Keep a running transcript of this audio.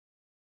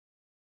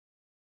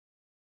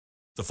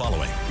The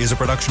following is a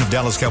production of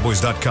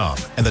DallasCowboys.com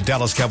and the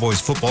Dallas Cowboys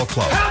Football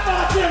Club. How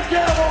about them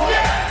Cowboys?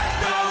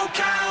 Go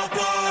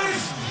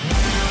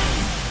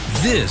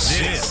Cowboys! This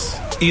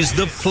is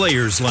the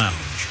Players Lounge,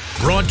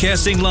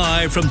 broadcasting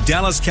live from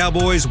Dallas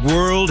Cowboys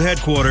World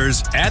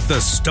Headquarters at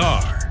the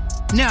Star.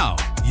 Now,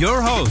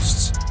 your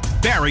hosts,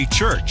 Barry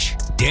Church,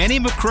 Danny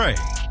McCray,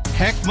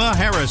 Heckma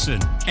Harrison,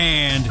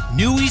 and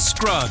Newy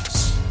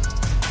Scruggs.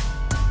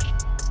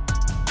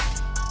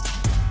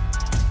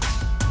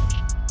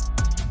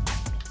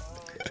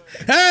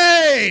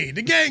 Hey,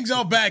 the gang's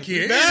all back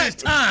here. It is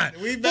time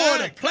We for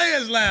back. the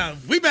Players Lounge.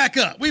 We back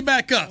up.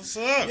 What's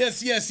up? Yes.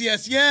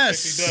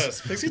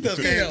 Pixie does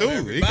came through.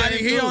 Everybody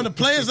here on the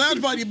Players Lounge,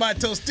 brought to you by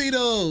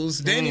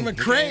Tostitos, Danny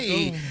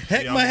McCray,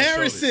 Heckma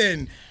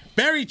Harrison,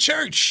 Barry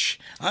Church.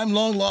 I'm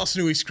long lost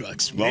Newy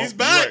Scruggs. He's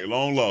back. Right,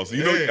 long lost.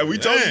 You know, we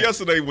told you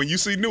yesterday when you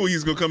see Newy,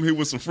 he's gonna come here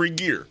with some free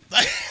gear.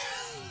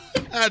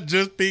 I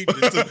just peeped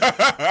it.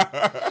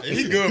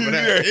 He good for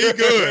that. He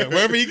good.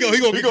 Wherever he go, he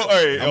go.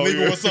 Hey, I'm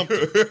leaving with something.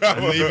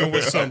 I'm leaving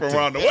with something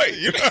around the way.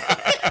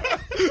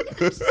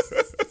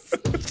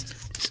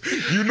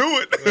 You knew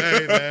it.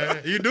 Hey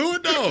man, you do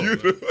it though.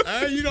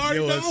 You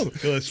already know.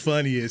 What's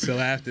funny is, so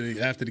after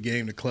the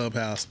game, the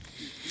clubhouse,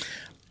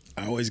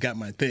 I always got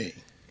my thing.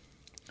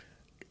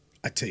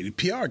 I tell you,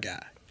 the PR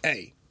guy,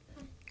 hey,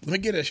 let me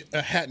get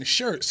a hat and a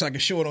shirt so I can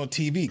show it on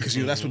TV because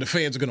that's what the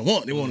fans are going to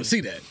want. They want to see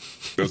that.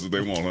 That's what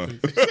they want, huh?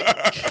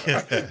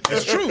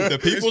 It's true. The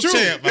people's It's true.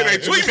 champ. Yeah, they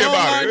tweet me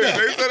about it. lined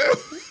They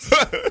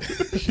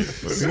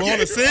You want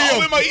to see all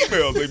him? in my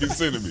emails they be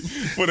sending me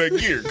for that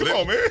gear. Come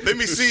on, man. Let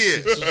me see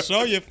it.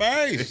 Show your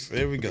face.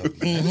 There we go.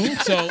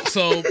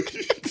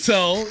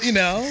 So you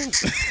know.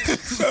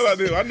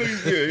 I knew you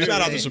did.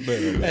 Shout out to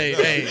Shabir.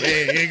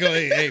 Hey, go.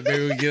 Hey,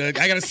 baby,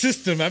 I got a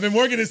system. I've been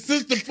working this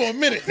system for a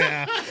minute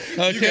now.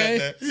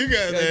 Okay, You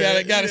got that.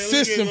 I got a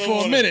system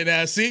for a minute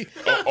now. See.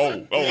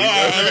 Oh. See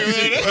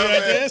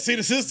right there? See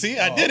the system? See,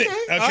 I did it.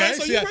 Okay, All right,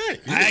 so see, you're right.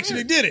 I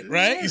actually did it.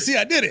 Right? You see,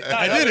 I did it.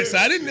 I did it. So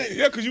I didn't.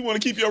 Yeah, because you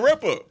want to keep your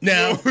rep up.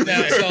 Now,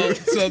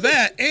 so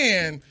that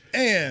and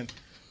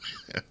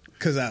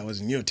because I was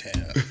in your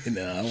town,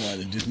 I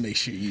wanted to just make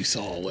sure you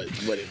saw what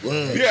it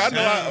was. Yeah, I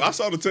know. I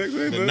saw the text.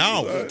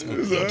 Now.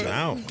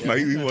 No,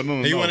 he wasn't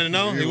on the He wasn't in the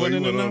know? He wasn't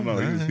in the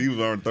know? He was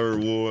on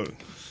third ward.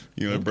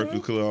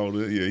 Breakfast Club, all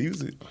that. Yeah, he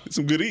was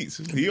some good eats.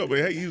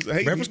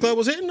 Breakfast Club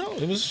was hitting though.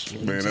 It was.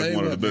 Man, that's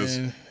one of the best.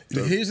 Man,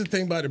 here's the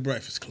thing about the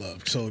Breakfast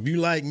Club. So if you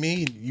like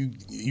me,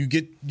 you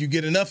get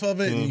enough of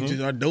it, and you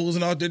just are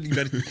dozing out there. You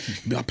better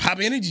pop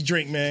an energy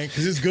drink, man,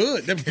 because it's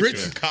good. Them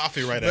grits,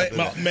 Coffee right after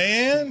that.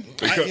 man.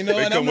 They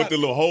come with the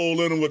little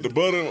hole in them with the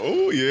butter.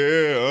 Oh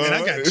yeah, And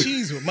I got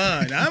cheese with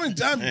mine. I'm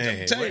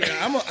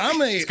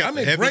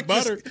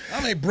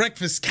a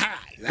breakfast guy.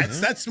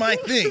 That's my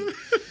thing.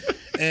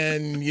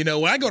 And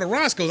when I go to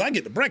Roscoe's, I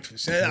get the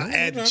breakfast. And I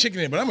add the chicken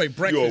in, but I'm a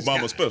breakfast you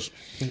Obama guy. special.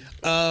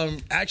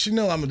 Actually,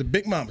 no, I'm the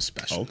Big Mama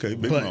special. Okay,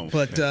 Big Mama.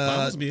 But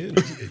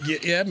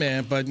yeah,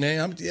 man. But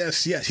man,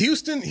 yes.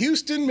 Houston,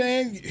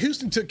 man.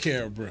 Houston took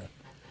care of, bro.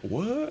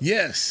 What?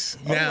 Yes.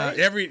 Now right.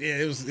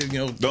 it was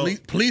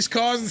police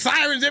cars and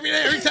sirens every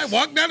time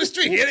walk down the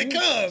street. Here they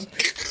come.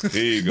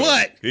 Here you go.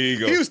 But Here you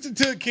go. Houston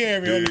took care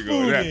of me. Here On the you go.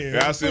 food Yeah, end.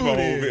 I seen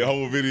my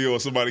whole video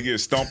of somebody getting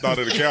stomped out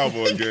of the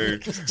Cowboys game.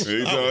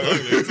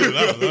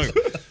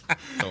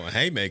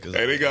 Haymakers.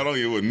 Hey, they got on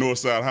you with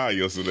Northside High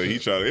yesterday. He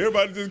tried to,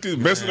 everybody just keep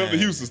messing up the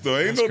Houston stuff.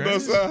 Ain't no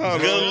Northside High.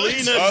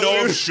 Galena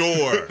North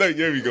Shore.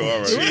 There we go. All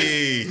right.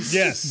 Jeez.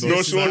 Yes.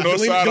 North Shore, North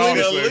Side,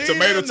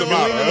 Galena,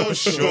 tomato. North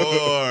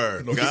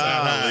Shore.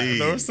 Golly.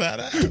 North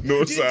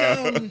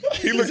Side.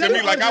 He looked at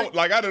me like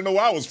I didn't know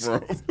where I was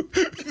from.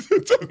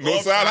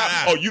 North Side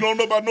High. Oh, you don't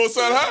know about North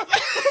Side High?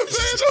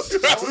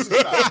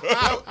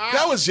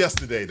 That was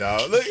yesterday,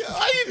 dog. Look,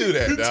 how you do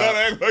that, dog?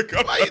 Trying to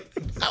act like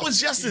That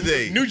was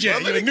yesterday. New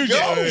Jack. Let it New go.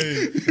 Jack.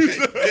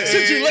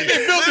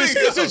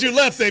 Since you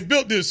left, they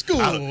built this school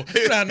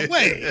down the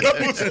way.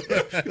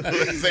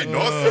 Say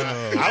North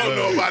Side. I don't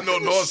know if I know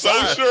North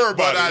Side, sure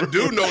but about I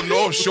do know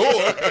North Shore.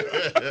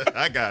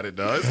 I got it,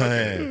 dog. It's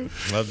okay.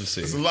 Love to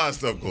see. There's a lot of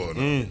stuff going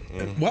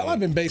on. While I've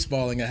been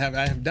baseballing, I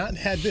have not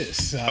had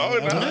this.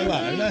 I've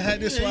not had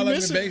this while I've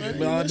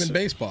been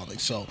baseballing.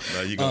 So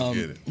Now you gonna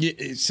get it.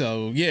 Yeah,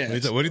 so yeah.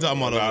 What are you talking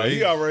about over there?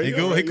 he all right. He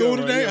cool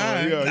today?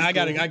 All right.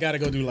 I gotta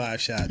go do live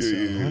shots.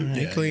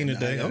 He clean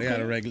today. I got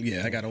a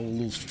regular. I got a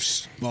little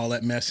all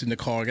that mess in the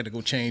car. I got to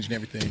go change and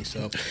everything.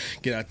 So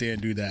get out there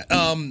and do that.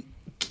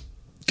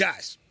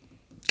 Guys,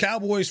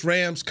 Cowboys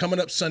Rams coming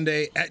up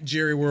Sunday at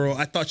Jerry World.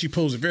 I thought you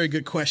posed a very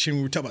good question.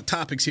 We were talking about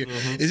topics here.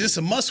 Is this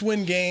a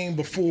must-win game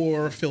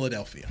before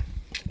Philadelphia?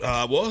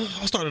 Well,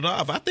 I'll start it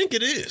off. I think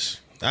it is.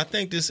 I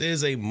think this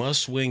is a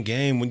must-win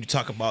game when you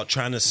talk about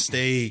trying to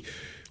stay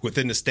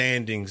within the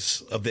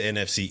standings of the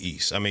NFC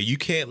East. I mean, you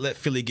can't let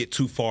Philly get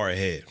too far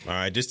ahead. All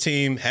right, this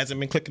team hasn't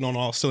been clicking on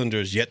all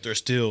cylinders yet. They're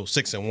still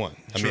 6-1.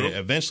 I mean,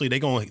 eventually they're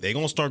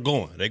gonna start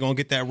going. They're gonna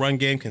get that run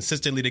game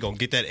consistently. They're gonna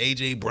get that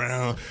AJ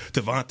Brown,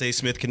 Devontae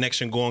Smith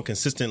connection going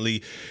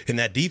consistently, and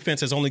that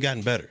defense has only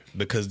gotten better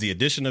because the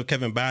addition of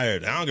Kevin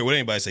Byard. I don't care what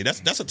anybody say.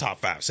 That's a top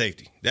 5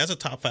 safety. That's a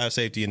top 5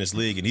 safety in this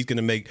league, and he's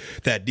gonna make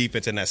that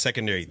defense and that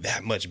secondary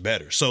that much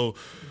better. So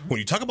when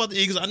you talk about the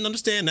Eagles, I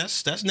understand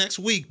that's next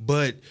week,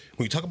 but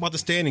when you talk about the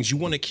standings, you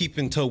want to keep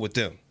in tow with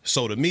them.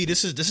 So to me,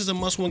 this is a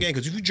must-win game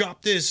because if you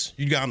drop this,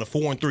 you got on to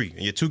 4-3,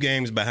 and you're 2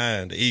 games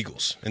behind the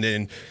Eagles. And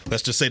then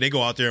let's just say they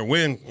go out there and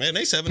win, man,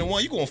 they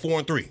 7-1, you going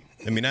 4-3.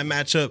 I mean, that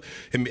matchup,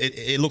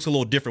 it looks a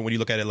little different when you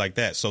look at it like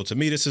that. So to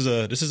me, this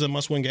is a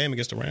must-win game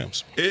against the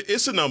Rams.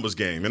 It's a numbers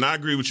game, and I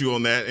agree with you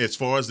on that as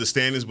far as the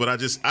standings. But I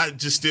just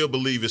still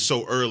believe it's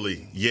so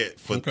early yet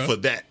for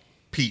that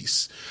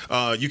piece.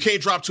 You can't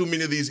drop too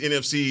many of these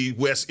NFC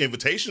West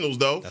invitationals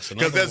though,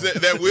 because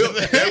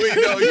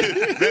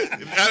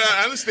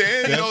I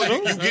understand.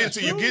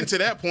 You get to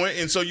that point,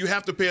 and so you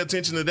have to pay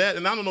attention to that.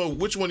 And I don't know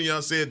which one of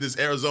y'all said this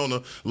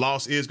Arizona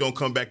loss is going to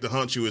come back to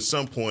haunt you at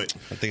some point.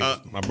 I think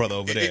it's my brother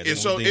over there. And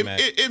so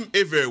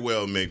it very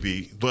well may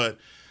be, but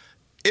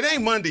it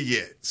ain't Monday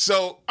yet.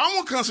 So I'm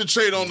going to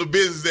concentrate on the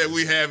business that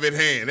we have at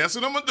hand. That's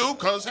what I'm going to do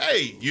because,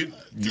 hey, you're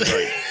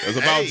right. It's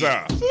about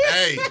time.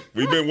 Hey.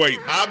 We've been waiting.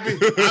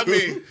 I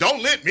mean,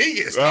 don't let me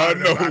get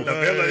started about the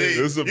ability.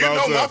 It's about you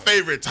know time. My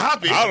favorite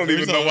topic. I don't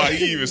even know why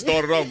he even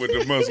started off with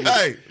the must.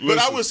 Hey, but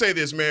I would say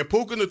this, man.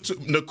 Puka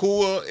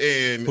Nacua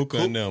and Puka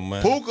and them,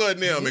 man. Puka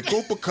and them and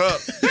Cooper Kupp.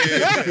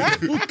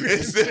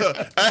 It's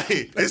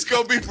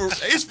going to be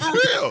it's for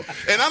real.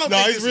 And I don't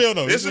think it's real,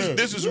 though. This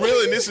is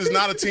real, and this is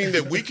not a team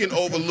that we can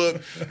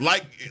overlook,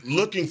 like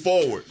looking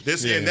forward.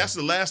 And that's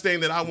the last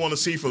thing that I want to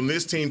see from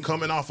this team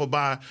coming off a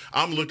bye.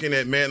 I'm looking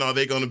at, man, are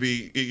they going to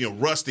be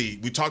rusty?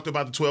 We talked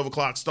about the 12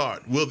 o'clock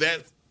start. Will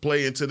that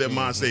play into their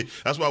mindset?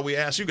 That's why we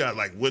asked you guys,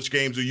 like, which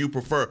games do you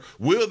prefer?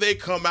 Will they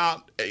come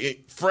out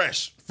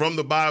fresh from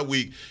the bye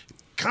week?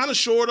 Kind of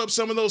shored up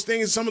some of those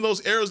things, some of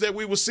those errors that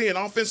we were seeing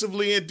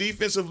offensively and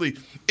defensively.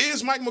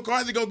 Is Mike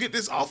McCarthy going to get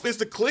this offense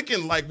to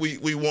clicking like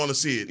we want to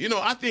see it?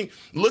 I think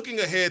looking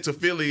ahead to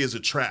Philly is a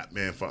trap,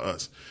 man, for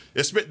us.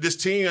 This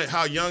team,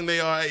 how young they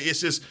are,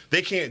 it's just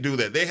they can't do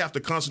that. They have to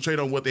concentrate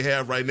on what they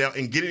have right now,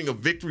 and getting a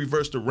victory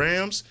versus the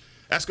Rams,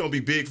 that's going to be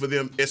big for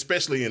them,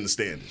 especially in the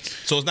standings.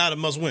 So it's not a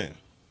must-win.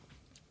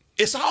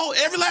 It's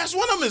every last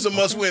one of them is a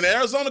must-win. The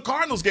Arizona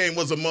Cardinals game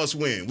was a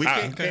must-win. We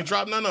can't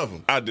drop none of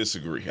them. I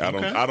disagree. I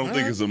don't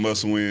think it's a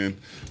must-win.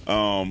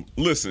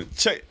 Listen,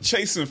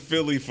 chasing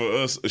Philly for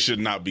us should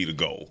not be the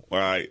goal. All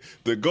right,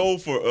 the goal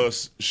for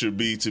us should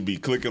be to be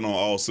clicking on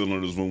all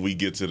cylinders when we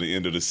get to the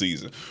end of the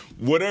season,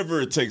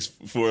 whatever it takes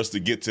for us to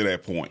get to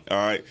that point. All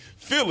right,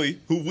 Philly,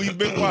 who we've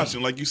been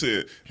watching, like you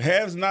said,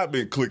 has not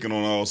been clicking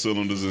on all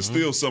cylinders and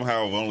still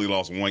somehow have only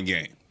lost 1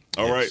 game.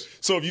 All right.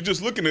 So if you're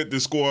just looking at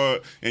this squad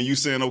and you're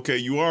saying, okay,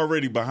 you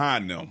already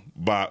behind them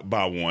by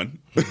 1.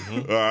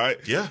 All right.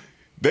 Yeah.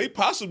 They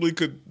possibly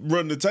could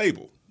run the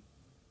table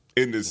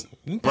in this.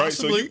 Right.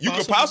 So you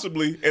could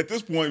possibly at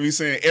this point be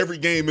saying every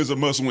game is a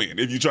must win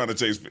if you're trying to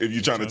chase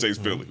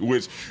Philly,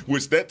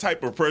 which that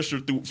type of pressure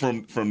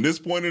from this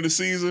point in the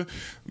season,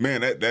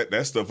 man,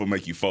 that stuff will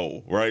make you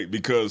fold, right?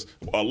 Because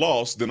a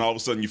loss, then all of a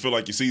sudden you feel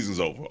like your season's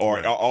over,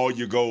 or all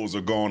your goals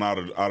are gone out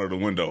of the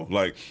window.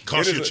 Like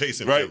you're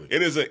chasing right?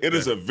 Philly. It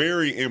is a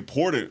very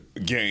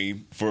important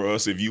game for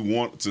us if you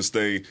want to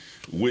stay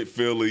with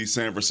Philly,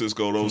 San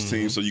Francisco, those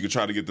teams, so you can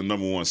try to get the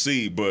number 1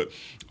 seed. But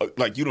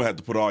like you don't have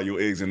to put all your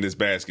eggs in this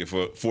basket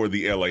for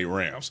the LA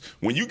Rams.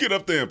 When you get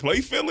up there and play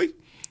Philly,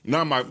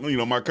 now my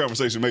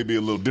conversation may be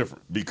a little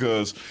different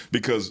because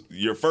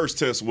your first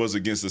test was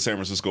against the San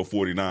Francisco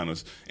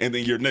 49ers, and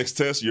then your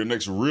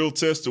next real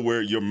test to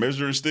where your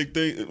measuring stick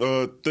thing.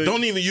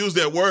 Don't even use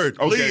that word,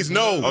 please.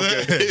 No.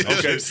 Okay.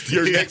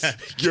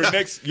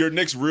 Your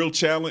next real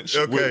challenge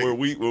where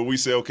we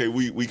say, okay,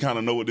 we kind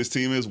of know what this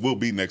team is, will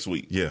be next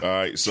week. Yeah. All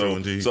right.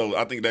 So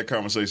I think that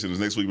conversation is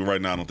next week, but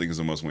right now I don't think it's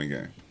a must-win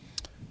game.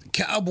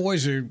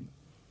 Cowboys are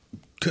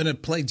going to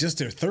play just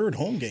their 3rd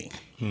home game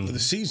of the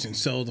season.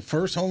 So the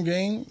first home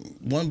game,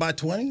 won by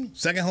 20.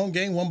 Second home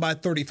game, won by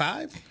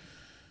 35.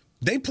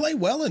 They play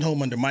well at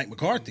home under Mike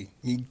McCarthy.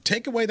 You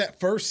take away that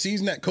first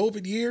season, that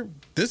COVID year,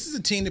 this is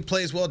a team that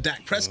plays well.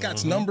 Dak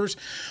Prescott's numbers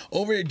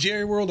over at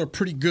Jerry World are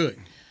pretty good.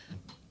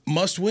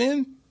 Must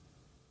win,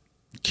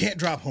 can't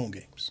drop home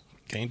games.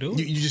 Can't do it.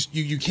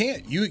 You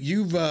can't.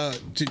 You've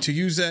to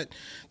use that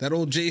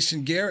old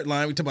Jason Garrett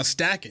line. We talk about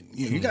stacking.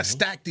 You got to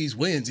stack these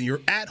wins, and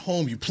you're at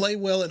home. You play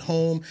well at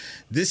home.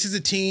 This is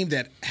a team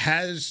that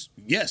has,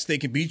 yes, they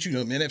can beat you.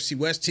 NFC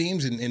West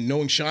teams, and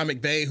knowing Sean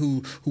McVay,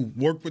 who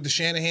worked with the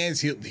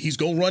Shanahans, he's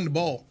gonna run the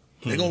ball.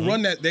 They're gonna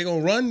run that. They're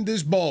gonna run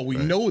this ball. We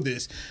know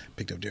this.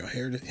 Picked up Darrell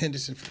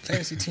Henderson for the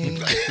fantasy team.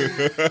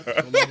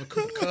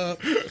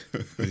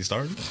 Is he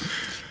starting?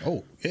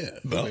 Oh yeah,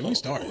 we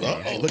started.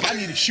 Hey, look, I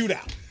need a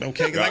shootout.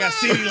 Okay, because I got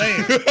CeeDee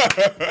Lamb.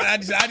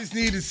 I just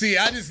need to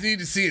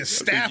see a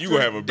Stafford. You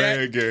gonna have a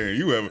bad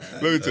game. Let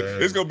me tell you,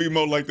 it's gonna be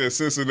more like that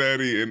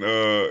Cincinnati and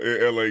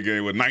LA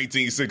game with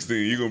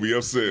 19-16. You're gonna be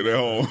upset at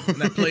home.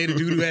 And I played a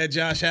dude who had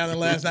Josh Allen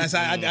last night. So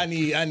I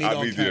need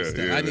all kinds of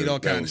stuff. I need all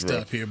kinds of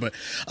stuff here. But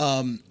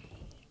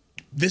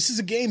this is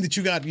a game that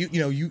you got.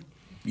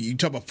 You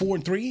talk about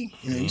 4-3.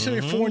 You said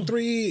you're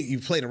 4-3. You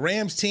played a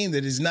Rams team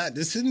that is not.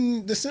 This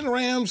isn't the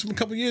Rams from a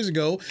couple years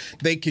ago.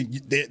 They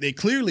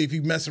clearly, if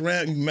you mess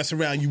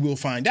around, you will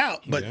find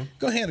out. But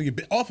go handle your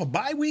off a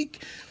bye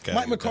week.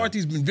 Mike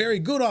McCarthy's been very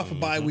good off a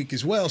bye week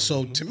as well.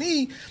 So to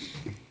me,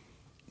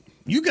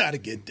 you got to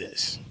get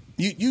this.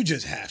 You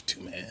just have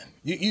to, man.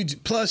 You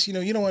plus, you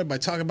don't want everybody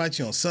talking about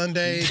you on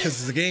Sunday because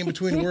it's a game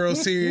between the World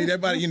Series.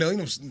 Everybody,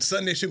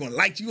 Sunday shit gonna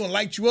light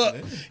you up.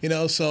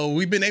 So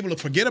we've been able to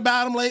forget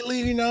about them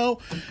lately.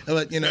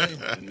 But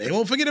they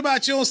won't forget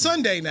about you on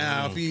Sunday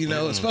now. If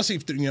especially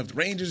if the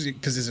Rangers,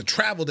 because it's a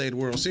travel day to the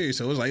World Series,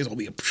 so it's gonna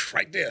be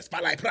right there,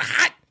 spotlight, put a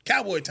hot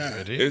Cowboy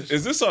time.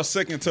 Is this our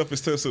second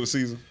toughest test of the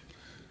season?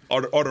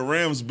 Are the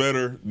Rams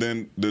better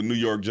than the New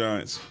York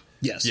Giants?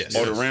 Yes.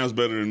 Are the Rams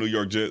better than the New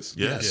York Jets?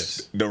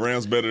 Yes. The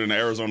Rams better than the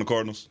Arizona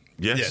Cardinals?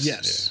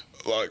 Yes.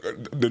 Like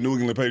the New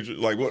England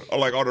Patriots,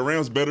 are the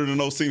Rams better than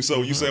those teams?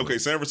 So you say, okay,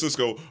 San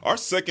Francisco, our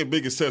second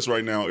biggest test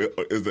right now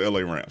is the LA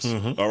Rams.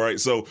 All right,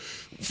 so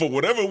for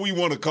whatever we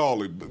want to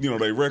call it,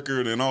 their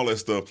record and all that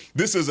stuff,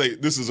 this is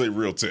a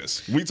real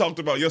test. We talked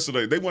about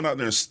yesterday. They went out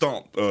there and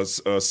stomped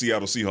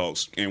Seattle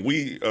Seahawks, and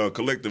we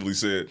collectively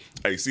said,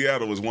 hey,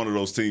 Seattle is one of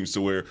those teams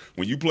to where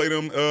when you play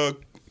them.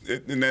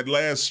 In that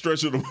last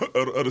stretch of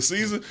the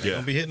season,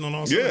 Don't be hitting on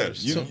all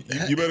cylinders.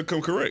 You better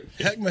come correct.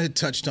 Heckman had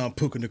touched on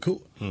Puka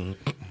Nacua.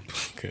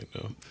 Okay,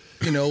 no.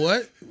 You know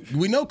what?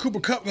 We know Cooper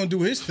Kupp gonna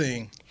do his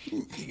thing.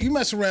 You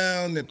mess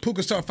around and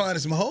Puka start finding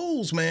some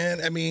holes,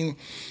 man. I mean,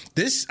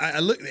 I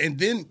look, and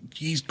then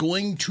he's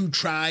going to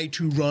try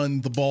to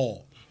run the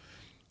ball.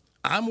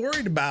 I'm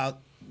worried about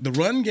the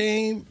run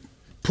game.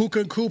 Puka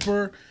and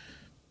Cooper.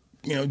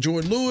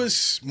 Jordan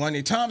Lewis,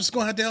 Wanya Thomas is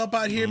going to have to help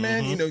out here,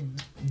 man.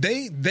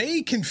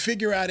 They can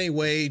figure out a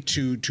way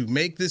to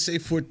make this a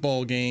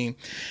football game,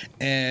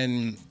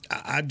 and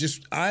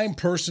I'm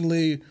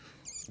personally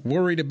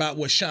worried about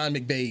what Sean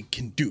McVay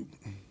can do.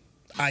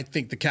 I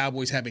think the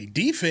Cowboys have a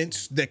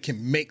defense that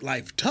can make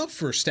life tough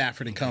for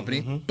Stafford and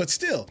company, but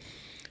still,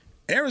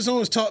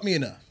 Arizona's taught me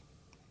enough.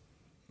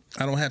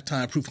 I don't have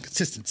time proof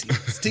consistency.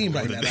 This team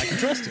right now, I can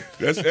trust them.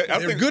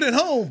 They're good at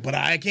home, but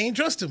I can't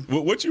trust them.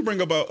 What you bring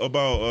up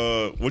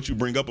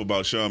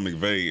about Sean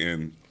McVay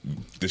and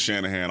the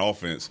Shanahan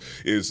offense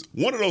is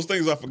one of those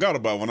things I forgot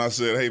about when I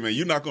said, hey, man,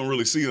 you're not going to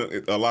really see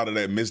a lot of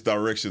that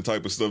misdirection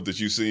type of stuff that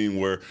you've seen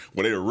where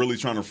they are really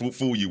trying to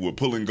fool you with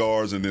pulling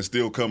guards and then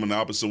still coming the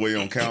opposite way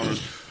on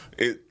counters.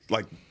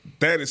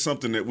 That is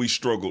something that we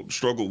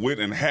struggled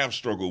with and have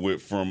struggled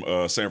with from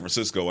San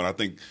Francisco, and I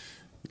think.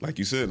 Like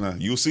you said,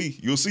 you'll see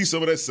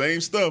some of that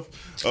same stuff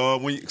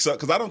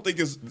because I don't think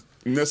it's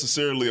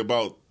necessarily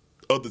about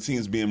other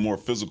teams being more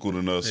physical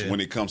than us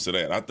when it comes to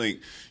that. I think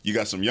you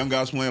got some young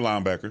guys playing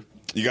linebacker.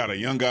 You got a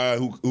young guy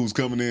who's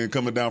coming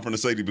down from the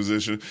safety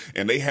position,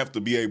 and they have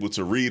to be able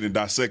to read and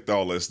dissect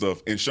all that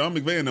stuff. And Sean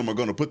McVay and them are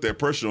going to put that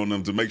pressure on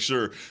them to make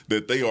sure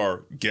that they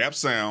are gap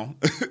sound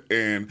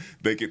and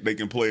they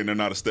can play and they're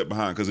not a step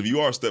behind. Because if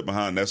you are a step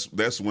behind,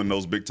 that's when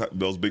those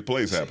big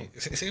plays happen.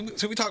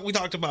 So we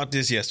talked about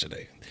this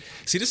yesterday.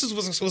 See, this is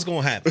what's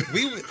going to happen.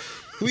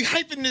 We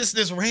hyping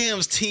this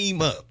Rams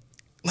team up.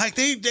 Like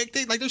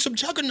they're some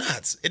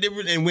juggernauts,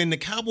 and when the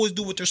Cowboys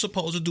do what they're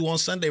supposed to do on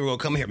Sunday, we're gonna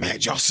come here, man.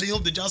 Did y'all see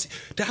them?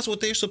 That's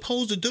what they're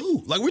supposed to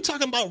do. Like we're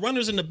talking about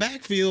runners in the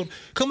backfield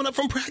coming up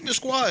from practice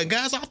squad and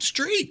guys off the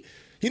street.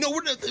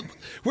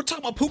 We're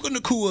talking about Puka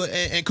Nacua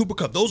and Cooper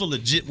Kupp. Those are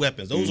legit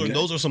weapons.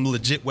 Those are some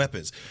legit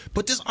weapons.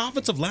 But this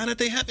offensive line that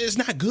they have is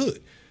not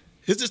good.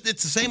 It's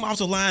the same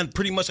offensive line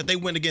pretty much that they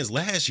went against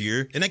last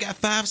year, and they got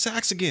 5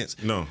 sacks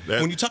against.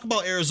 When you talk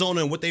about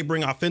Arizona and what they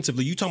bring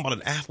offensively, you talking about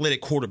an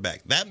athletic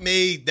quarterback. That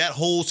made that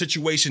whole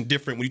situation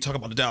different when you talk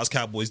about the Dallas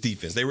Cowboys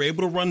defense. They were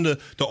able to run the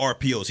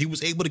RPOs. He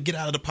was able to get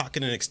out of the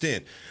pocket and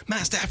extend.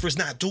 Matt Stafford's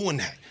not doing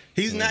that.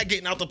 He's not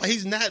getting out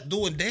he's not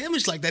doing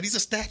damage like that. He's a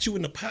statue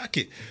in the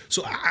pocket.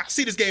 So I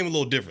see this game a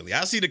little differently.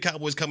 I see the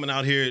Cowboys coming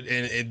out here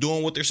and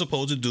doing what they're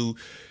supposed to do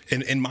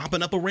and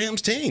mopping up a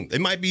Rams team.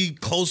 It might be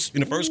close in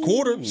the first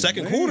quarter,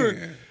 second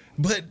quarter,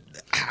 but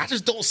I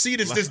just don't see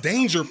this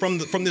danger from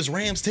this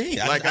Rams team.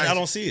 I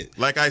don't see it.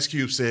 Like Ice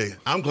Cube said,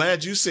 I'm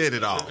glad you said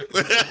it all.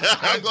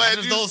 I'm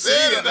glad you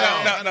said it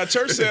all. Now,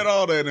 Church said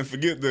all that and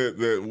forget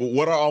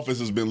what our offense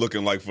has been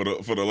looking like for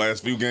the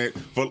last few games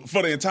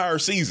for the entire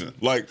season.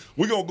 Like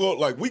we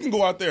can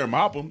go out there and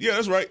mop them. Yeah,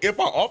 that's right. If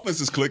our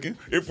offense is clicking,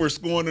 if we're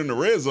scoring in the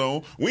red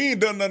zone, we ain't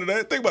done none of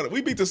that. Think about it.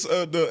 We beat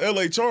the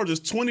LA Chargers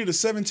 20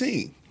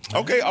 20-17.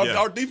 Okay,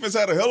 our defense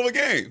had a hell of a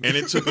game, and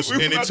it took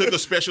a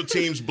special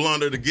teams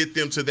blunder to get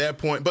them to that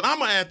point. But I'm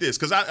gonna add this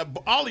because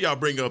all of y'all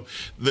bring up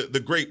the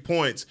great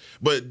points.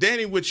 But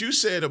Danny, what you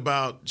said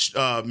about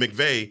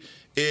McVay,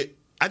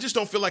 I just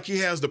don't feel like he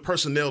has the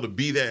personnel to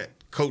be that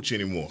coach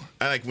anymore.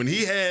 Like when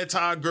he had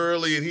Todd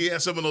Gurley and he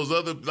had some of those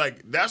other,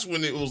 like that's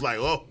when it was like,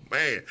 oh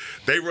man,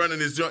 they running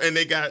this joint, and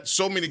they got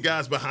so many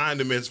guys behind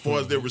them as far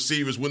as their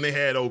receivers. When they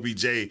had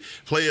OBJ,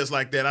 players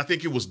like that, I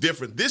think it was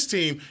different. This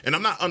team, and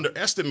I'm not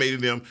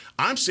underestimating them,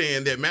 I'm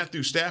saying that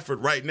Matthew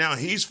Stafford right now,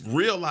 he's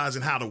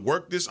realizing how to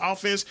work this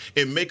offense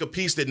and make a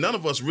piece that none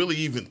of us really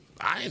even,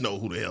 I didn't know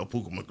who the hell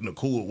Puka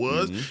Nacua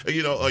was,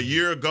 a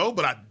year ago,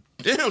 but I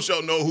damn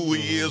sure know who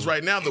he is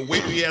right now, the way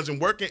he has him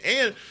working.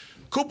 And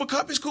Cooper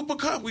Kupp is Cooper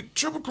Kupp. We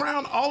Triple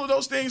Crown, all of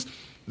those things.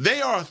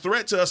 They are a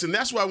threat to us, and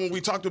that's why when we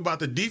talked about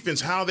the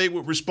defense, how they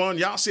would respond,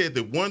 y'all said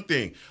the one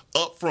thing,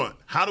 up front.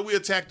 How do we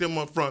attack them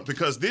up front?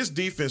 Because this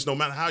defense, no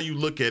matter how you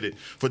look at it,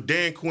 for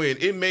Dan Quinn,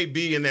 it may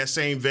be in that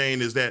same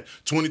vein as that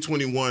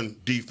 2021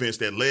 defense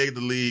that led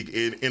the league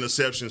in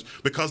interceptions,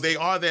 because they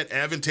are that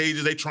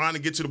advantageous. They're trying to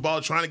get to the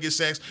ball, trying to get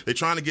sacks, they're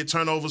trying to get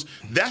turnovers.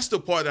 That's the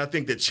part I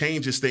think that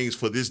changes things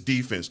for this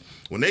defense.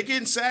 When they're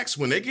getting sacks,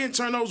 when they're getting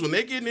turnovers, when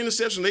they're getting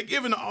interceptions, they're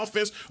giving the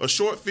offense a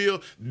short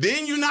field,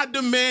 then you're not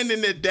demanding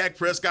that Dak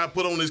Prescott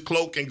put on his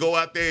cloak and go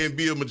out there and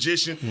be a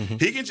magician.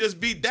 He can just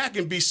be Dak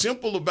and be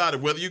simple about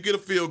it. Whether you get a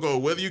field goal,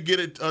 whether you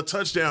get a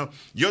touchdown,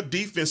 your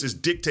defense is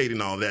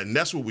dictating all that, and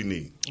that's what we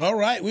need. All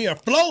right, we are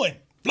flowing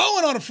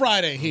on a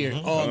Friday here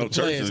on the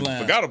Players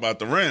Lounge. Forgot about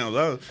the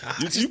Rams.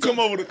 You come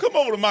over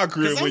to my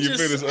crib when you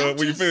finish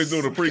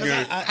doing the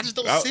pregame. I just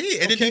don't see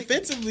it. And then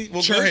defensively,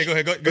 well, Church, go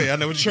ahead. I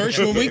know what Church.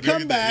 When we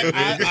come back,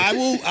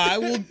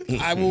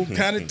 I will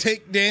kind of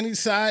take Danny's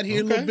side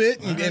here a little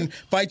bit and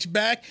fight you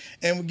back,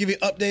 and we'll give you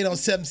an update on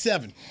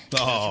 7-7.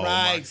 Oh,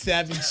 that's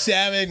right,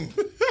 7-7.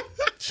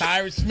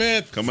 Tyrus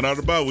Smith coming out of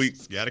the bye week.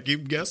 Got to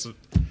keep guessing.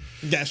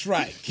 That's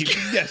right. Keep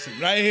guessing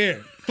right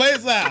here.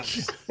 Players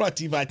Lounge, brought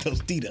to you by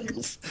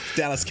Tostitos,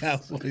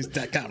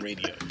 DallasCowboys.com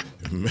radio.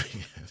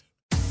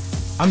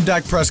 I'm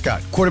Dak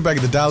Prescott, quarterback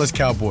of the Dallas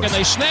Cowboys. And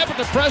they snap it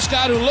to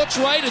Prescott, who looks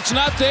right. It's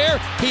not there.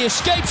 He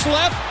escapes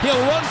left. He'll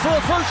run for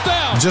a first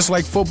down. Just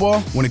like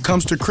football, when it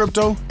comes to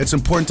crypto, it's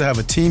important to have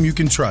a team you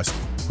can trust.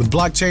 With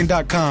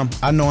blockchain.com,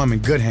 I know I'm in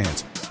good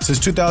hands. Since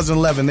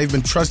 2011, they've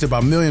been trusted by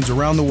millions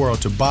around the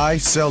world to buy,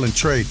 sell, and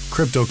trade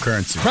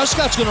cryptocurrency.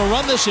 Prescott's going to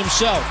run this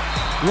himself.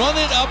 Run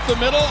it up the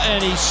middle,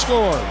 and he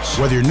scores.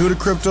 Whether you're new to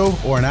crypto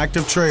or an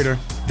active trader,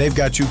 they've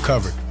got you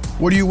covered.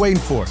 What are you waiting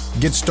for?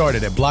 Get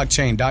started at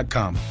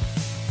blockchain.com.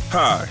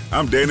 Hi,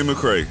 I'm Danny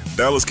McCray,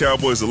 Dallas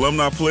Cowboys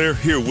alumni player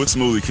here with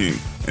Smoothie King.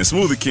 And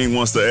Smoothie King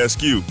wants to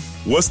ask you,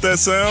 what's that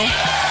sound?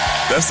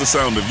 That's the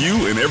sound of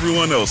you and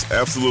everyone else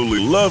absolutely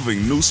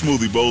loving new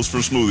smoothie bowls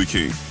from Smoothie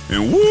King.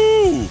 And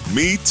woo,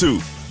 me too.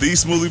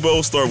 These smoothie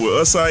bowls start with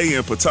acai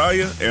and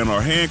pitaya and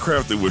are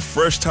handcrafted with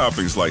fresh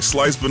toppings like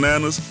sliced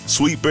bananas,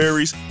 sweet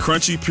berries,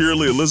 crunchy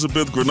Purely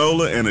Elizabeth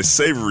granola, and a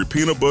savory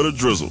peanut butter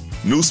drizzle.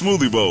 New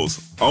smoothie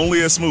bowls,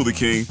 only at Smoothie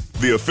King,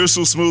 the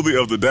official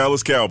smoothie of the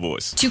Dallas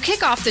Cowboys. To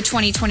kick off the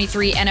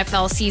 2023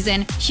 NFL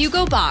season,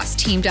 Hugo Boss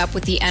teamed up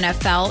with the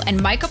NFL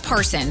and Micah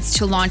Parsons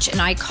to launch an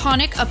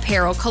iconic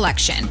apparel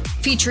collection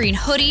featuring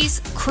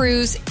hoodies,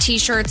 crews,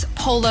 t-shirts,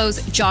 polos,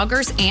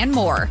 joggers, and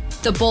more.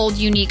 The bold,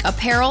 unique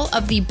apparel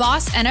of the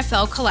Boss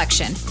NFL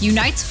collection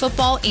unites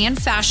football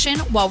and fashion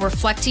while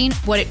reflecting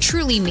what it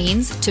truly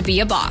means to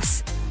be a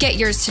boss. Get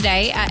yours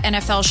today at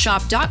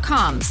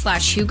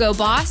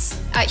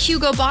nflshop.com/HugoBoss, at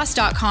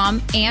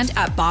HugoBoss.com, and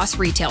at Boss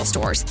retail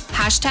stores.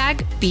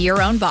 #Be your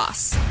own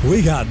boss.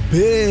 We got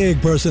big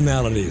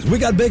personalities. We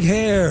got big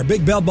hair,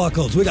 big belt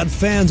buckles. We got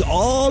fans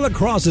all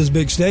across this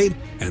big state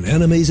and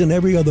enemies in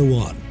every other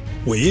one.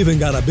 We even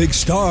got a big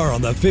star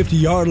on the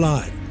 50-yard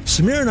line.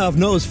 Smirnoff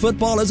knows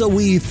football is a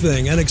we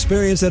thing, an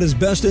experience that is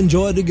best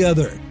enjoyed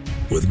together.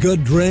 With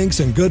good drinks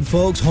and good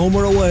folks home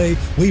or away,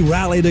 we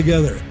rally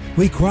together.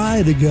 We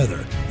cry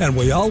together, and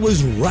we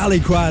always rally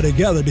cry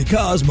together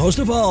because, most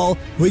of all,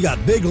 we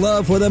got big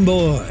love for them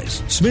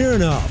boys.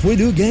 Smirnoff, we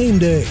do game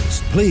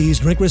days. Please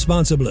drink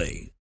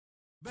responsibly.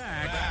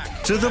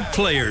 Back to the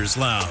Players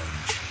Lounge.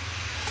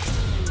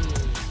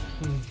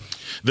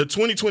 The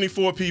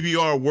 2024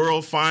 PBR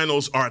World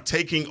Finals are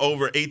taking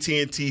over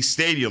AT&T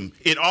Stadium.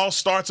 It all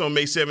starts on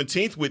May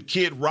 17th with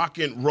Kid Rock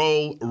and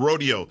Roll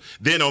Rodeo.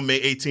 Then on May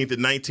 18th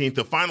and 19th,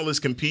 the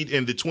finalists compete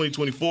in the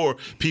 2024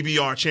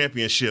 PBR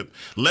Championship.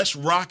 Let's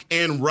rock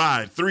and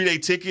ride. 3-day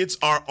tickets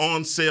are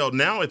on sale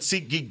now at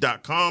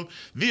SeatGeek.com,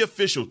 the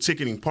official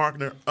ticketing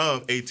partner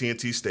of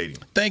AT&T Stadium.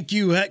 Thank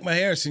you, Heckma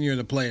Harrison. You're in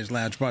the Players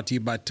Lounge, brought to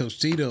you by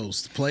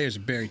Tostitos. The players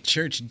are Barry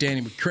Church,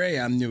 Danny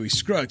McCray. I'm Newey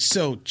Scruggs.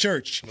 So,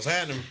 Church, what's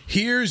happening?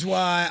 Here's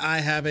why I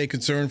have a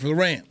concern for the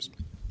Rams.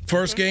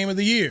 First game of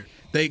the year.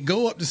 They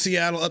go up to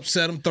Seattle,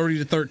 upset them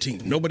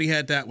 30-13. Nobody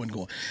had that one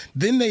going.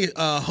 Then they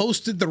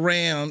hosted the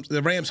Rams.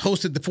 The Rams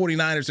hosted the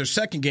 49ers their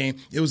second game.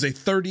 It was a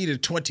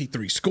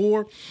 30-23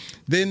 score.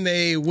 Then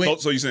they went.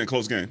 So you're saying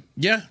close game?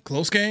 Yeah,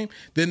 close game.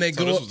 Then they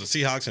go. This up, was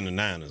the Seahawks and the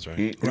Niners,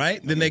 right?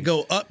 Right. Then they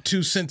go up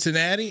to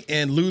Cincinnati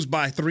and lose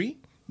by 3.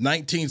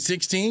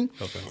 19-16.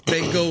 Okay.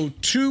 They go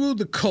to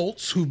the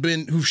Colts,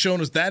 who've shown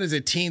us that is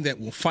a team that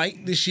will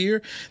fight this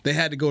year. They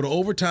had to go to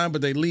overtime,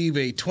 but they leave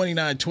a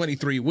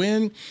 29-23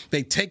 win.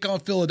 They take on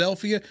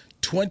Philadelphia.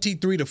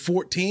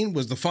 23-14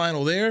 was the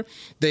final there.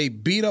 They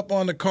beat up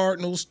on the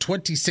Cardinals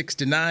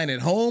 26-9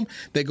 at home.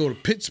 They go to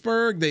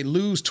Pittsburgh. They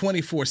lose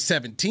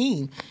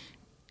 24-17.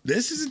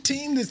 This is a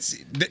team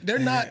they're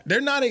not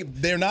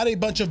a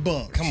bunch of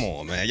bums. Come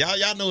on, man.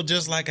 Y'all know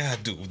just like I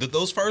do.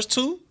 Those first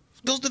two,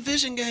 those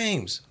division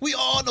games, we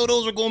all know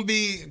those are going to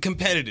be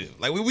competitive.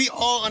 Like we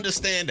all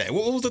understand that.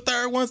 What was the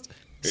third one?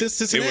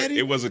 Cincinnati?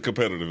 It wasn't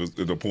competitive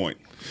at the point.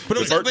 But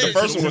the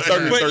first one was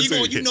 30-13.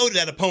 But you know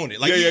that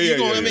opponent. Like,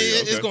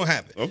 it's going to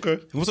happen. Okay.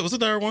 What's the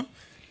third one?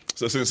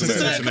 So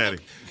Cincinnati.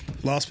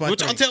 Lost by What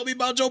y'all tell me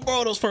about Joe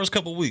Burrow those first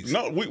couple of weeks?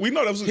 No, we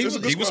know that was he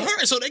was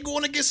hurt, so they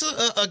going against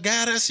a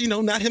guy that's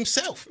not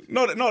himself.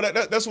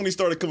 That's when he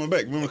started coming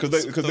back. Remember,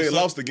 because they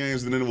lost the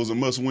games and then it was a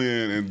must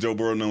win, and Joe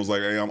Burrow was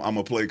like, "Hey, I'm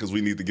gonna play because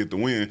we need to get the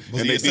win."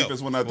 And their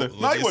defense went out there.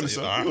 No, he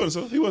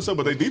wasn't so,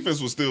 but their defense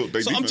was still.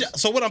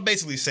 So what I'm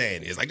basically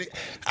saying is like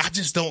I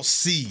just don't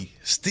see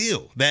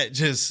still that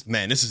just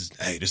this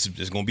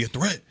is gonna be a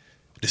threat.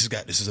 This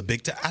is a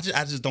big time. I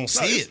just don't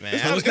see it, man.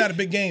 So it's not a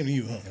big game to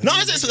you, huh? No,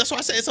 that's why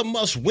I say it's a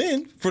must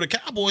win for the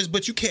Cowboys,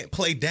 but you can't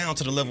play down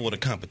to the level of the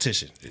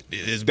competition.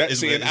 I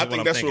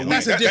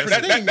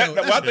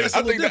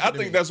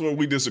think that's where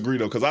we disagree,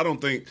 though, because I don't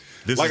think,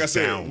 like I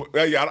said,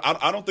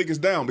 I don't think it's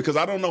down because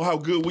I don't know how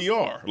good we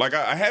are. Like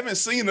I haven't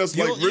seen us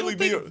really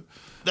be.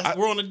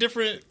 We're on a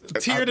different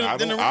tier than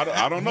the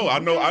I don't know. I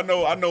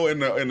know. In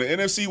the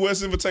NFC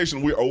West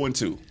Invitation, we're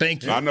 0-2.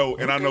 Thank you. I know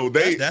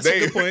that's a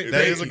good point.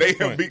 That is a good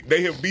point.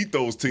 They have beat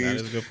those teams. That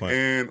is a good point.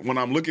 And when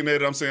I'm looking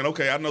at it, I'm saying,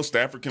 okay, I know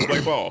Stafford can play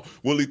ball.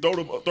 Will he throw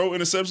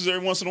interceptions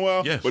every once in a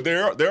while? Yes. But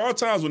there are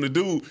times when the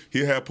dude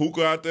he'll have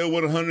Puka out there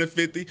with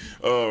 150,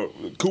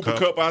 Cooper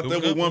Kupp out there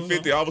with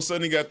 150. All of a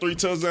sudden he got 3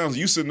 touchdowns.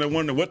 You sitting there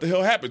wondering what the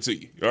hell happened to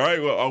you. All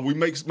right, well, we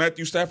make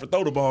Matthew Stafford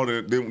throw the ball,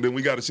 then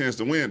we got a chance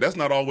to win. That's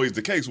not always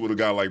the case with a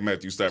guy like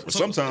Matthew Stafford.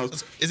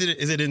 Sometimes is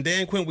it in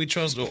Dan Quinn we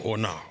trust or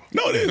no?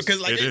 No, it is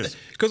because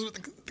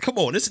come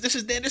on, this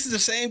is the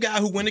same guy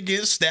who went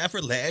against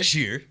Stafford last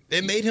year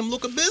and made him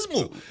look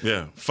abysmal.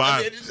 Yeah,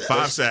 five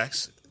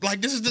sacks. Like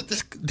this is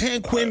this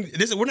Dan Quinn.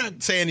 We're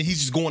not saying that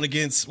he's just going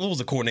against what was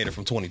the coordinator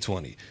from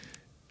 2020.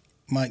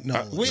 Mike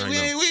Nolan. We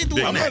ain't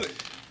doing that.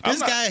 This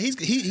guy, he's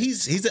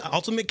the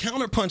ultimate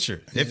counter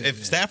puncher.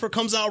 If Stafford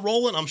comes out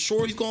rolling, I'm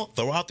sure he's going to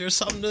throw out there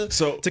something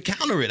to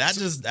counter it. I'm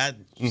just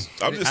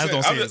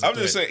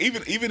saying,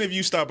 even if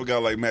you stop a guy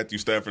like Matthew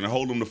Stafford and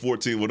hold him to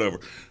 14,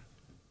 whatever.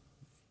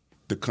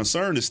 The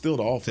concern is still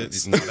the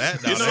offense.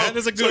 That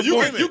is a good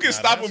point. You can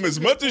stop them as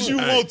much as you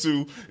want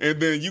to, and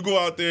then you go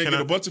out there and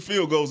get a bunch of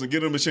field goals and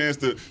get them a chance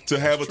to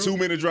have a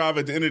 2-minute drive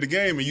at the end of the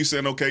game, and you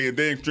saying, okay, and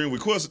then we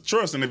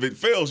trust, and if it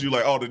fails, you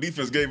like, oh, the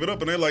defense gave it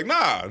up, and they're like,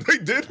 nah, they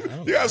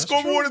didn't. You got to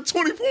score more than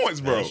 20 points,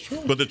 bro.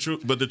 But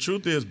the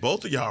truth is,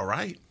 both of y'all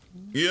right.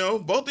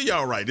 Both of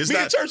y'all right. Me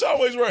and Church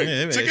always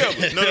right.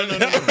 Together. No.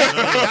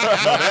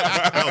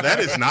 That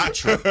is not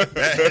true. Let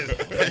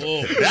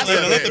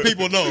the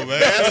people know, man.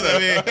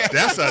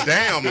 That's a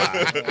damn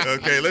lie.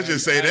 Okay, let's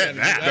just say that.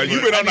 Now,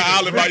 you've been on the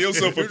island by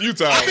yourself a few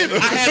times. I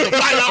had to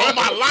fight all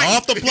my life.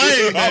 Off the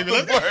plane, baby.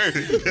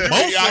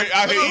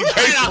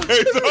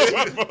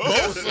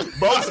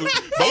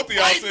 Both of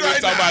y'all sitting there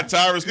talking about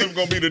Tyron Smith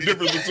going to be the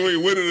difference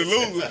between winning and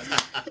losing.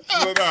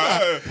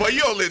 But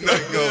you don't let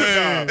nothing go.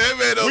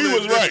 We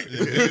was right.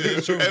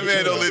 That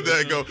man don't let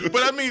that go.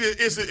 But I mean,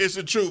 it's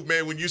the truth,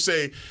 man. When you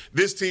say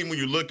this team, when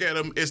you look at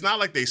them, it's not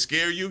like they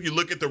scare you. You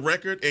look at the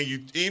record, and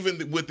you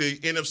even with the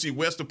NFC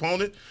West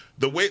opponent,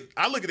 the way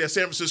I look at that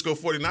San Francisco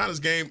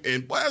 49ers game,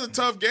 and boy, that's a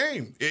tough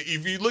game.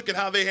 If you look at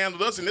how they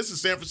handled us, and this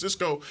is San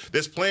Francisco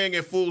that's playing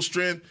at full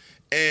strength,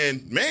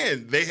 and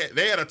man, they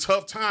had a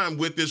tough time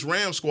with this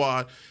Ram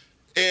squad.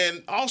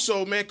 And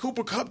also, man,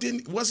 Cooper Kupp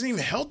wasn't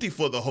even healthy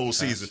for the whole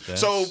season.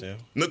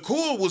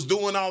 Nakua was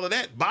doing all of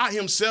that by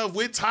himself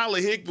with Tyler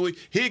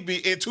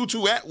Higbee and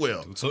Tutu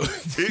Atwell.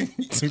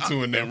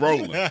 Tutu and then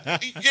rolling.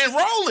 And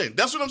rolling.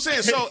 That's what I'm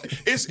saying. So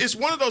it's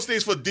one of those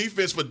things for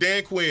defense, for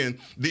Dan Quinn.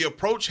 The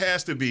approach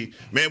has to be,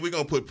 man, we're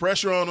going to put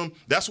pressure on them.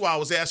 That's why I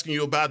was asking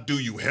you about, do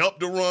you help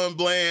the run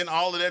blend,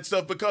 all of that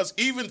stuff? Because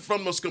even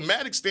from a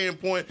schematic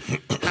standpoint,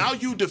 how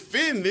you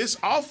defend this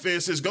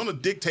offense is going to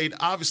dictate,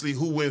 obviously,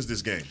 who wins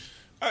this game.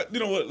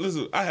 You know what?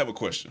 Listen, I have a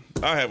question.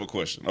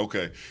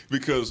 Okay,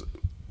 because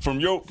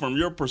from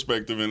your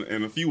perspective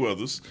and a few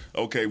others,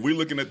 okay, we're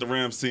looking at the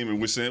Rams team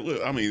and we're saying,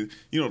 look, I mean,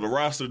 the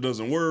roster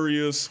doesn't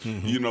worry us.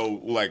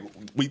 Mm-hmm. Like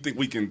we think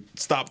we can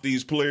stop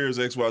these players,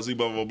 X, Y, Z,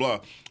 blah, blah, blah.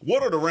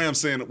 What are the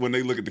Rams saying when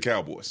they look at the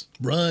Cowboys?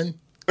 Run.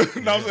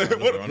 No, I'm saying,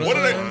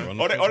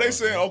 what are they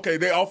saying? Okay,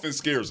 their offense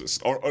scares us.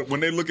 Or when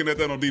they're looking at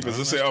that on defense,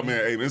 they say, "Oh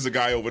man, hey, there's a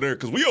guy over there."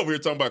 Because we over here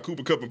talking about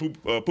Cooper Kupp and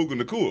Puka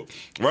Nacua,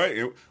 right?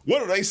 And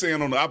what are they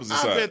saying on the opposite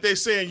side? I bet they're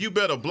saying you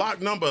better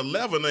block number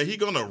 11, or he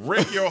gonna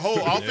wreck your whole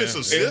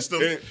offensive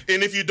system.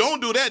 And if you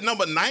don't do that,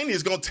 number 90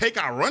 is gonna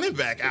take our running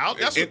back out.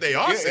 That's what they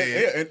are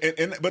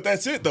saying. But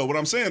that's it though. What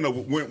I'm saying though,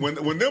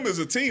 when them as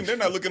a team, they're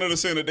not looking at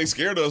us saying that they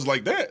scared us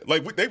like that.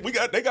 Like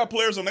they got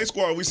players on their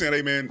squad. We saying,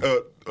 "Hey man,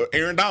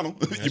 Aaron Donald,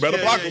 you better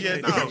block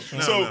him."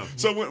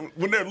 So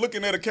when they're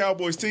looking at a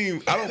Cowboys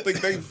team, I don't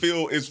think they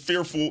feel as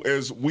fearful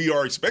as we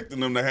are expecting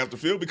them to have to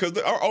feel, because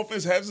our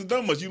offense hasn't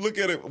done much. You look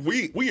at it,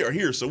 we are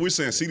here, so we're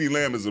saying CeeDee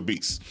Lamb is a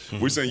beast.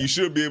 We're saying you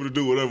should be able to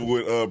do whatever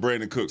with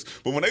Brandon Cooks.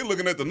 But when they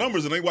looking at the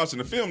numbers and they watching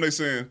the film, they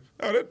saying,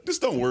 "Oh, this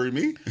don't worry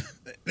me."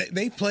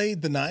 They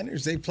played the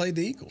Niners. They played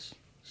the Eagles.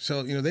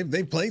 So,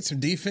 they played some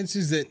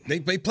defenses that they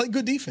play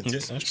good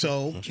defenses. Yes,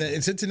 so,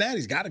 and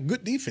Cincinnati's got a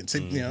good defense.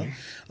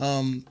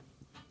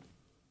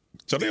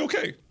 So they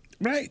okay.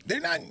 Right. They're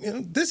not,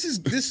 this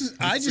is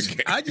I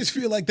just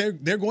feel like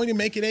they're going to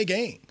make it a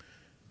game.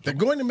 They're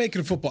going to make it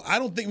a football. I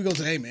don't think we go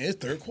say, "Hey man, it's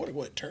third quarter.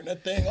 Go ahead, turn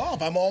that thing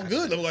off. I'm all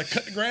good. I'm like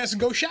cut the grass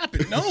and go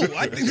shopping." No,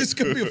 I think this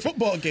could be a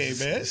football game,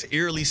 man. It's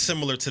eerily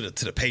similar to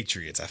the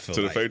Patriots. I feel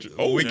to like the Patriots.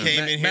 We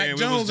came in here. Mac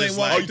Jones ain't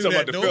walking through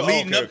that door.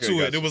 Leading up to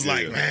it, it was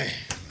like, man,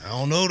 I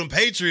don't know them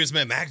Patriots,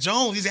 man. Mac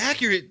Jones, he's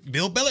accurate.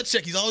 Bill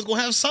Belichick, he's always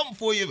gonna have something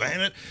for you,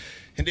 man.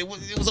 And it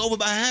was over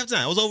by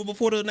halftime. It was over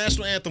before the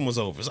national anthem was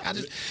over. So I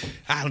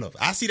don't know.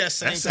 I see that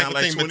same type of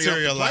thing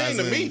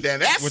materializing to me.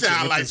 That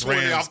sounds like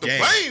 20 off the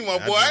plane, my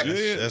boy.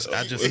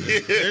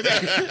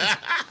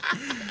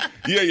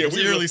 It's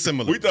really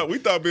similar. We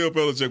thought Bill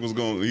Belichick was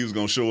going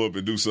to show up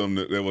and do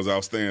something that was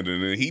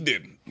outstanding, and he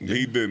didn't.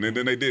 He didn't. And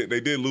then they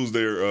did lose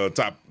their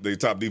top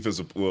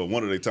defensive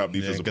one of their top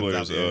defensive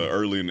players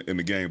early in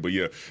the game. But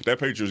yeah, that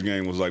Patriots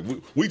game was like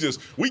we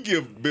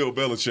give Bill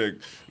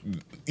Belichick,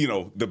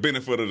 the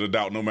benefit of the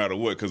doubt no matter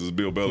what, because it's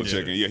Bill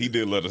Belichick, and he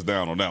did let us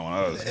down on that one.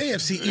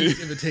 AFC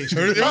East invitation.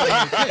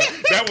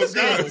 That was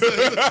good.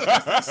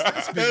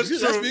 That's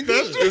true.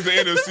 It's the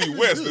NFC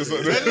West.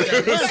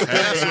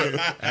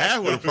 That's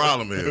what the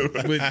problem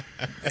is.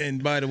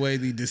 And by the way,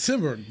 the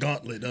December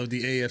gauntlet of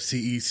the AFC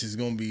East is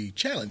going to be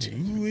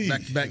challenging.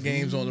 Back-to-back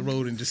games on the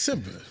road in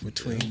December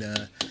between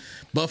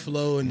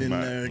Buffalo and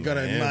then got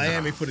to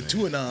Miami for the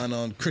Tuanon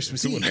on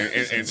Christmas Eve.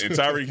 And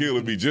Tyreek Hill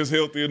will be just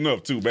healthy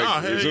enough too. They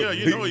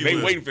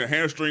waiting for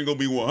hamstring gonna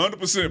be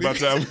 100% by the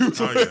time we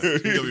play.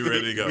 He's gonna be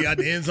ready to go. We got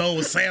the end zone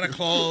with Santa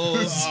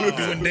Claus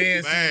doing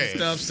dances and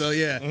stuff. So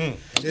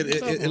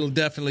it'll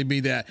definitely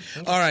be that.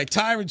 All right,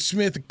 Tyron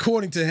Smith,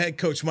 according to head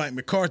coach Mike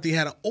McCarthy,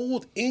 had an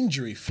old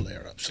injury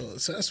flare up. So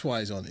that's why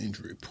he's on the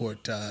injury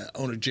report.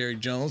 Owner Jerry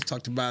Jones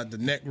talked about the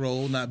neck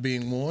roll not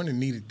being worn and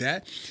needed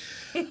that.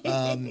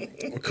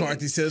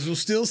 McCarthy says we'll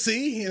still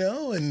see,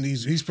 and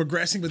he's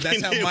progressing, but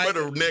that's how Mike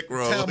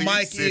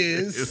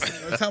is.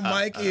 That's how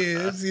Mike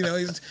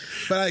is,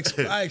 but I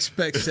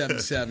expect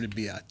 7-7 to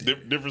be out there.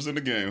 Difference in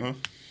the game, huh?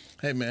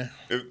 Hey man,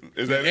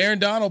 is that Aaron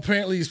Donald?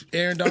 Apparently,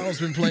 Aaron Donald's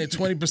been playing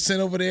 20%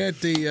 over there at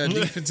the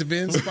defensive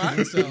end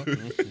spot. So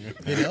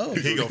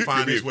he gonna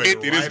find his way. He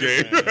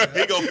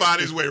gonna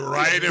find his way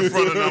right in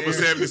front of number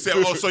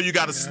 77. Oh, so you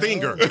got a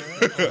stinger.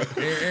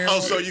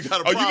 So you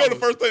got a problem. The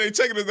first thing they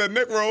checking is that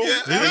neck roll.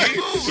 Yeah,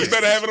 you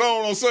better have it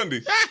on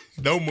Sunday.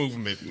 No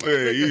movement.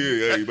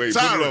 Hey, baby,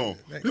 put it on.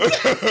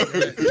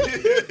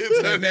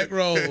 That neck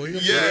roll.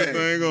 That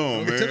thing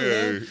on,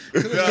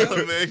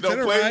 man.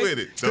 Don't play with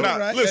it.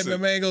 Listen, the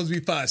man goes be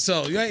fine.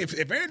 So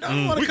if Aaron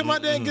Donald want to come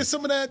out there and get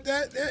some of that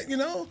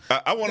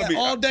I want to be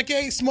all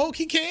decade smoke,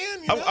 he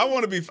can. I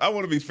want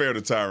to be fair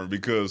to Tyron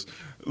because.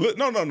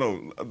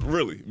 No,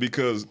 really,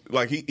 because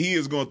he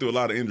is going through a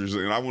lot of injuries,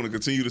 and I want to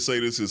continue to say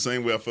this the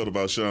same way I felt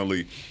about Sean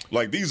Lee.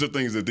 Like, these are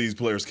things that these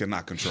players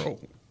cannot control.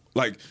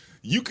 Like,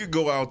 you could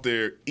go out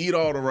there, eat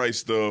all the right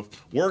stuff,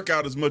 work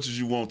out as much as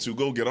you want to,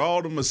 go get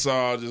all the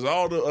massages,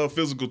 all the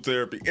physical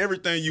therapy,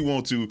 everything you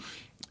want to,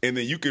 and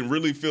then you can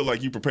really feel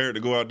like you're prepared to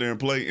go out there and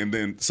play, and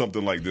then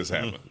something like this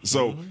happens.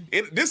 So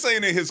this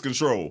ain't in his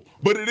control,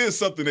 but it is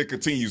something that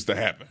continues to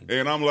happen.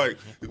 And I'm like,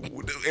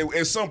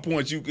 at some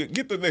point, you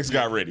get the next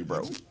guy ready,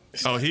 bro.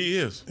 Oh, he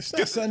is. It's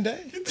not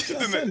Sunday. It's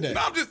not Sunday.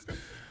 No, I'm just...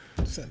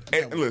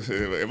 Hey,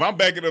 listen, if I'm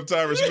backing up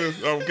Tyron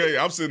Smith, okay,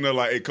 I'm sitting there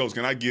like, hey, coach,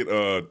 can I get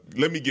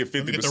let me get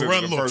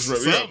 50% of the first rep?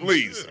 Yeah,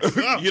 please.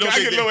 Can I get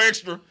a little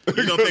extra?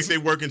 You don't think they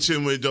working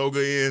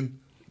Chimadoga in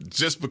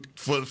just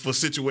for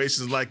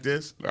situations like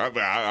this?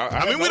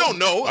 I mean, we don't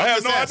know. I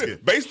have no idea.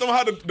 Based on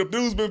how the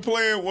dude's been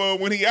playing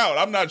when he out,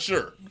 I'm not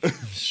sure.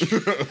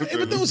 Hey,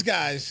 but those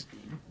guys,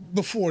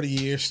 before the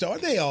year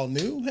started, they all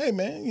knew, hey,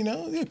 man,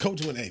 the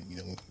coach went, hey,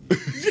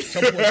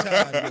 some point in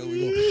time,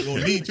 we're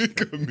going to need you.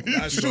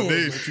 Not sure,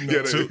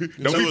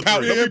 don't be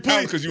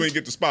pouting because you ain't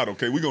get the spot,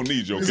 okay? We're going to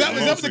need you, okay? Is that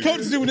what the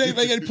coaches do when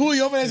they pull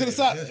you over there to the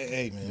side?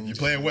 Hey, man. You're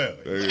playing well.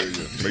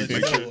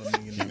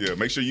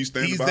 Make sure you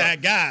stand by. He's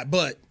that guy,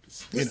 but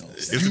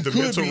Is it the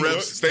mental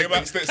reps? Stay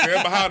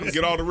behind them,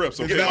 get all the reps.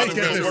 Okay? Get all the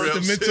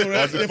The mental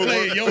reps. They're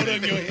playing Yoda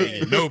in your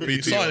head. No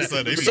PT on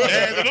Sunday.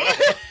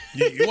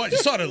 You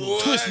saw the little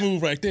twist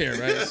move right there,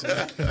 right?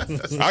 So.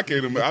 I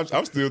can't imagine.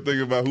 I'm still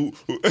thinking about who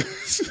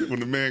when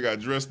the man got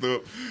dressed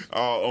up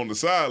on the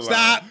sideline.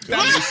 Stop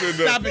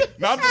it.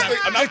 No, I'm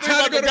thinking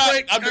about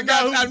the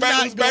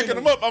guy who's backing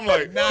him up. I'm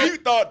like, he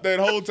thought that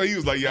whole time, he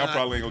was like, yeah, I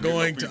probably ain't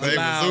going to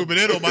allow They were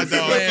zooming in on my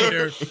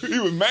dog. He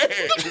was mad,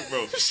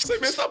 bro. Say,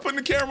 man, stop putting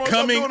the camera on.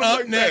 Coming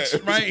up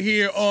next, right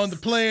here on the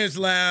Players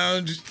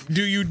Lounge,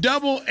 do you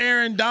double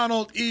Aaron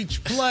Donald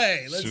each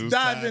play? Let's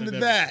dive into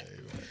that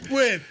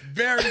with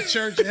Barry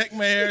Church,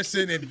 Heckma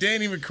Harrison, and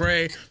Danny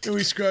McCray.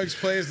 Louis Scruggs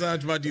Players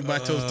Lounge brought to you by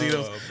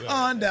Tostitos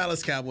on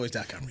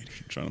DallasCowboys.com.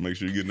 Trying to make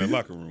sure you get in that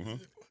locker room, huh?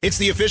 It's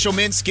the official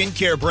men's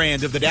skincare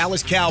brand of the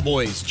Dallas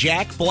Cowboys,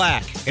 Jack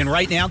Black. And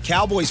right now,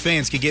 Cowboys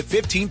fans can get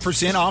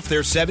 15% off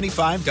their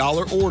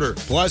 $75 order.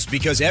 Plus,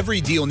 because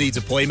every deal needs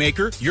a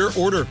playmaker, your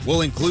order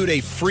will include a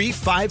free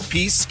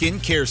 5-piece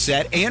skincare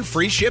set and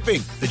free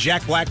shipping. The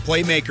Jack Black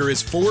Playmaker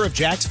is 4 of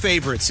Jack's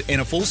favorites and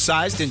a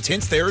full-sized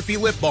intense therapy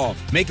lip balm.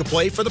 Make a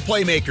play for the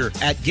Playmaker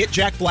at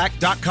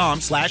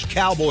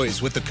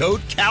getjackblack.com/Cowboys with the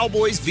code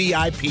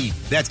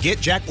CowboysVIP. That's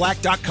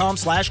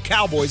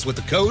getjackblack.com/Cowboys with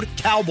the code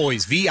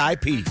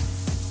CowboysVIP.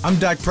 I'm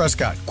Dak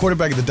Prescott,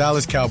 quarterback of the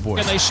Dallas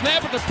Cowboys. And they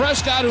snap it to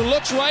Prescott, who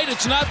looks right.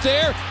 It's not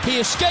there. He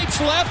escapes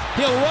left.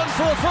 He'll run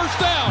for a first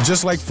down.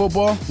 Just like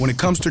football, when it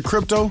comes to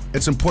crypto,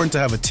 it's important to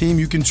have a team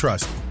you can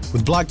trust.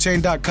 With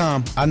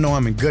blockchain.com, I know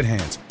I'm in good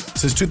hands.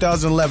 Since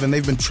 2011,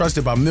 they've been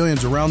trusted by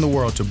millions around the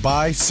world to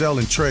buy, sell,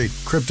 and trade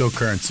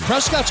cryptocurrency.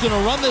 Prescott's going to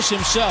run this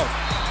himself.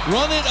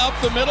 Run it up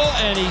the middle,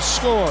 and he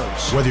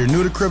scores. Whether you're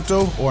new to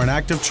crypto or an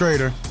active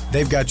trader,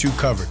 they've got you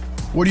covered.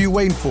 What are you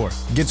waiting for?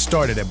 Get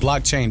started at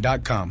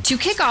blockchain.com. To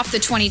kick off the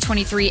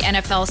 2023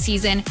 NFL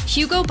season,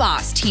 Hugo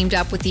Boss teamed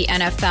up with the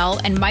NFL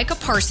and Micah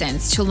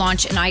Parsons to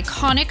launch an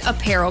iconic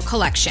apparel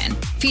collection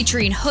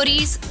featuring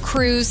hoodies,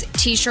 crews,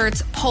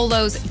 t-shirts,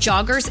 polos,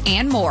 joggers,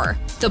 and more.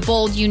 The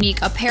bold,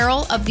 unique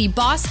apparel of the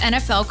Boss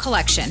NFL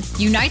collection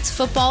unites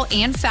football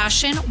and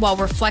fashion while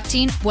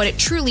reflecting what it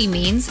truly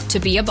means to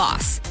be a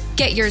boss.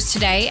 Get yours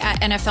today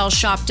at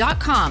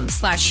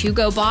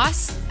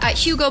nflshop.com/HugoBoss, at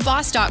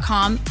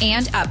HugoBoss.com,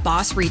 and at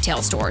Boss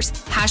retail stores.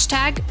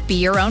 #Be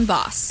your own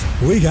boss.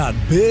 We got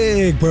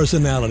big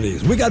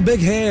personalities. We got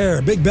big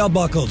hair, big belt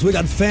buckles. We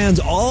got fans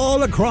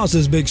all across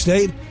this big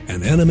state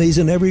and enemies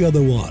in every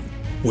other one.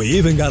 We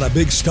even got a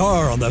big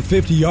star on the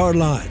 50-yard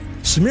line.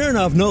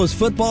 Smirnoff knows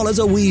football is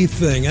a we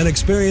thing, an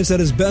experience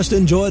that is best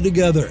enjoyed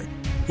together.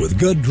 With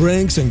good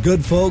drinks and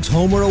good folks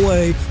home or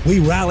away, we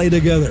rally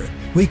together.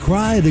 We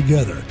cry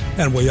together,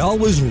 and we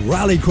always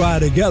rally cry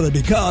together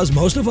because,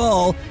 most of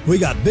all, we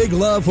got big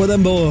love for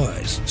them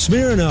boys.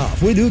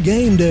 Smirnoff, we do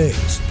game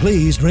days.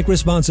 Please drink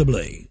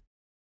responsibly.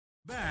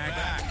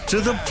 Back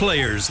to the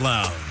Players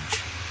Lounge.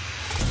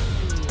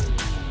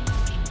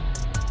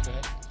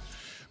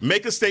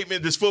 Make a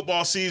statement this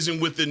football season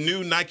with the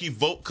new Nike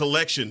Vote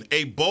collection,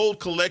 a bold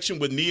collection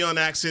with neon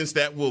accents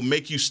that will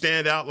make you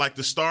stand out like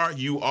the star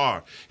you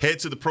are. Head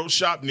to the pro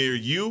shop near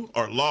you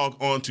or log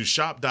on to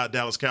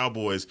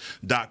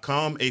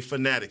shop.dallascowboys.com, a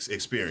Fanatics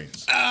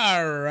experience.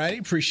 All right,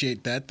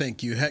 appreciate that.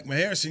 Thank you, Heckma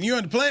Harrison. You're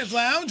on the Players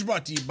Lounge,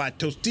 brought to you by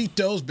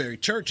Tostitos, Barry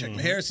Church,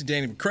 Heckma Harrison,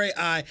 Danny McCray.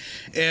 I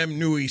am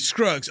Louis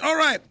Scruggs. All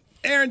right,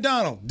 Aaron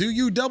Donald, do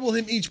you double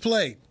him each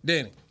play,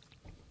 Danny?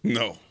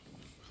 No.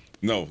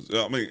 I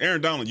mean, Aaron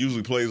Donald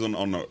usually plays on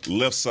the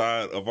left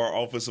side of our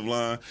offensive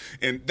line,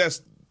 and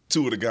that's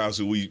two of the guys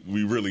who we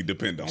really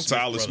depend on.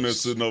 Tyler Smith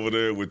sitting over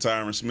there with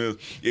Tyron Smith.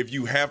 If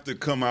you have to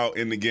come out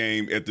in the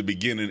game at the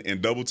beginning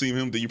and double team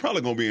him, then you're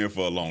probably going to be in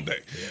for a long day.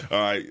 Yeah.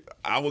 All right,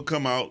 I would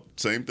come out,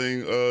 same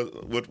thing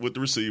with the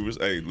receivers.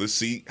 Hey, let's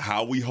see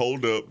how we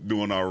hold up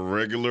doing our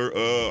regular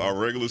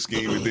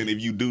scheme, and then if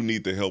you do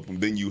need to help them,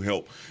 then you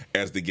help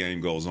as the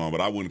game goes on.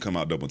 But I wouldn't come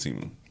out double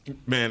teaming them.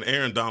 Man,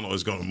 Aaron Donald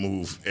is going to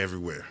move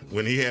everywhere.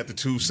 When he had the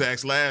 2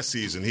 sacks last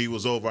season, he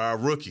was over our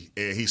rookie,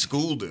 and he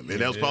schooled him.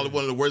 And that was probably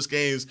one of the worst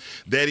games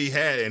that he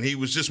had, and he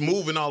was just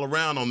moving all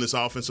around on this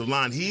offensive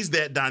line. He's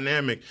that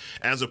dynamic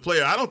as a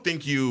player. I don't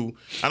think you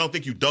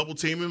double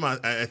team him.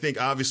 I think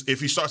obviously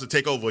if he starts to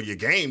take over your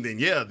game, then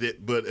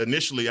but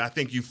initially I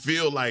think you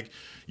feel like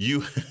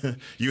you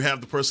have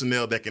the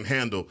personnel that can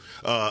handle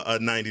a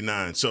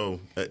 99. So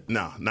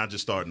not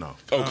just starting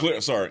off. Oh,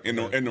 clear. Sorry, in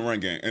the run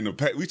game.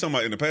 We talking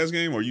about in the pass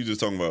game, or are you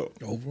just talking about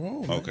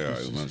overall? Okay, all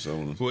right.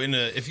 Well,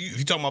 if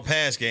you talking about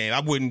pass game,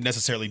 I wouldn't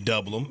necessarily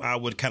double him. I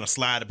would kind of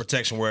slide the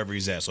protection wherever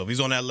he's at. So if he's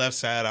on that left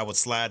side, I would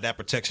slide that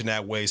protection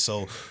that way.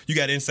 So you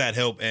got inside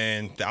help,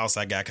 and the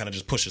outside guy kind of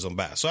just pushes him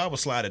back. So I would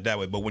slide it that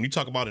way. But when you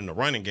talk about in the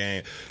running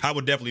game, I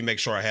would definitely make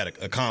sure I had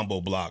a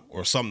combo block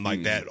or something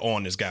like that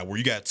on this guy, where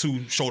you got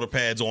 2 shoulder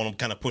pads hands on him,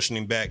 kind of pushing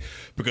him back.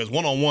 Because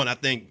one-on-one, I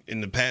think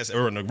in the pass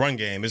or in the run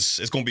game, it's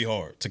going to be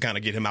hard to kind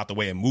of get him out the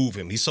way and move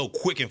him. He's so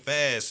quick and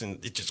fast,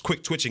 and it's just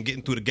quick twitching,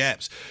 getting through the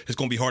gaps. It's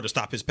going to be hard to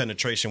stop his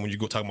penetration when you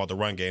go talking about the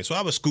run game. So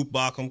I would scoop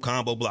block him,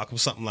 combo block him,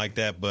 something like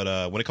that.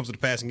 But when it comes to the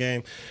passing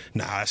game,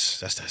 nah,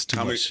 that's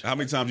too much. How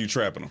many times you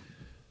trapping him?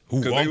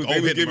 Because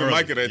they was giving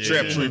Micah that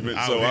trap treatment.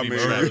 So I mean,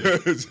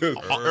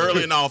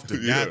 early and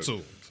often. Got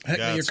to.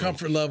 Heck, your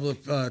comfort level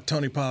of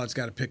Tony Pollard's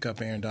got to pick up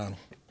Aaron Donald.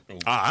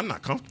 I'm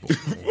not comfortable.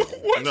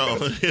 What? No,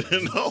 what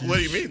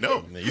do you mean?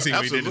 No. You see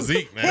what he did to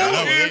Zeke,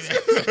 man.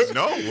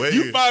 No way.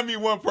 You find me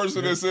one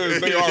person that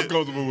says they are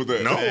comfortable with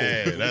that. No,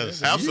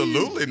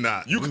 absolutely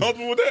not. You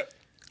comfortable with that?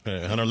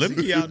 Hunter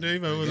Lipke out there,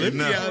 man.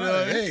 Lipke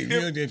out there. Hey,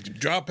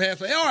 drop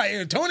pass. All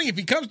right, Tony, if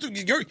he comes through,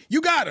 you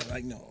got him.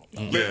 Like, no.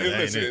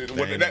 Listen,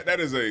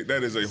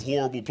 that is a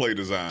horrible play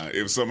design.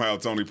 If somehow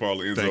Tony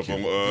Pollard ends up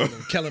on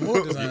Kellen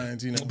Moore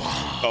designs, you know.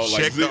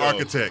 Check the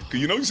architect.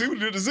 You know, you see what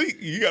he did to Zeke.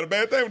 You got a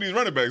bad thing with these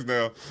running backs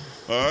now.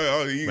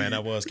 Man,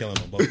 that was killing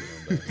on both of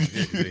them.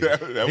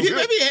 Maybe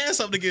he had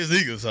something against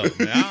Zeke or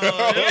something. Man.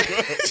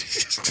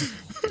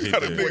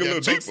 Got to dig a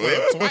little deeper.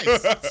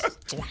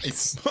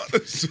 Twice.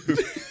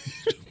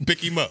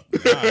 Pick him up. All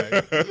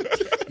right.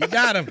 You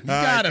got him. You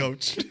got him.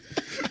 Coach.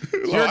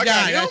 Your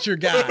guy. That's your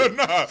guy.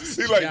 Nah,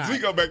 he like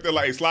Zeke go back there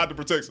like, hey, slide the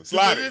protection.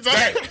 Slide it.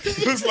 Slide.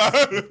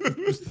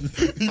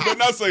 You better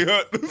not say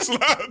hut.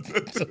 Slide.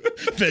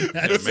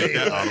 Make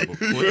that audible.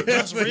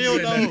 That's real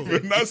though. You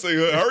better not say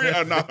hut. Hurry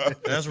up. Nah.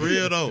 That's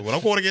real though. When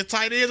I'm going to get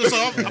tight ends or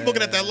something, I'm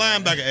looking at that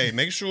linebacker. Hey,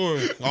 make sure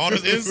on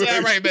this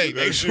inside right, babe.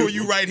 Make sure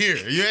you right here.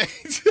 Yeah.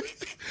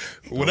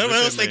 Whatever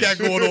else they got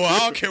going on, I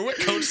don't care what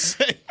coach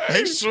say.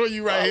 Make sure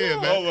you right here,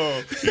 man. Hold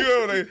on. You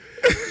know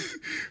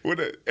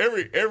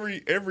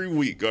every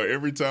week or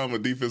every time a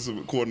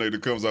defensive coordinator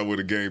comes out with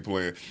a game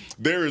plan,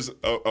 there is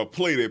a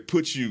play that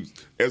puts you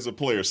as a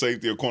player,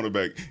 safety or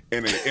cornerback,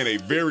 in a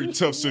very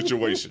tough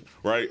situation,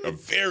 right? A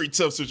very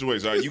tough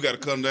situation. Right? You got to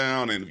come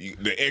down, and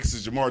the X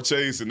is Jamar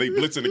Chase, and they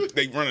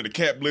running the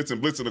cap blitz and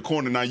blitzing the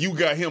corner. Now you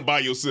got him by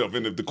yourself,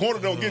 and if the corner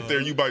don't get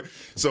there,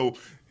 so.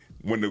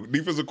 When the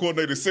defensive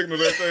coordinator signal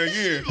that thing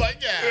in,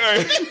 like,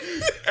 yeah.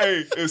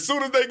 Hey, as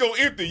soon as they go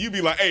empty, you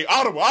be like, hey,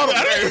 audible.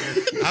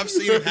 I've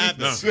seen it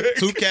happen.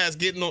 Two cats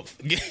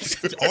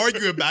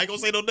arguing back. I ain't gonna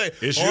say no name.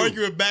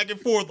 Arguing back and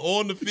forth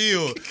on the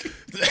field.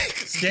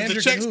 The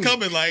check's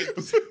coming like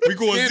we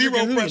going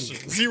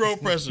zero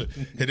pressure.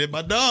 And then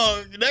my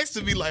dog next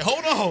to me like,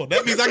 hold on.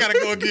 That means I gotta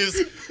go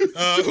against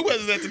who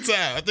was it at the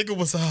time? I think it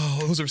was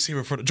who's the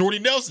receiver for Jordy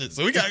Nelson.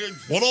 So we got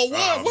 1-on-1.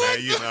 Oh, what?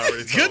 Man, you know,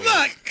 good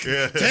luck.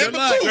 Yeah.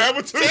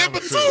 Tampa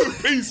 2.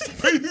 Peace.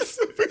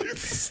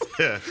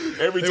 Yeah.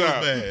 Every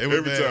time. It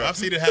was bad. I've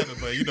seen it happen,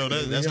 but you know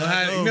that's you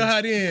know how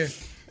it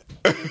is.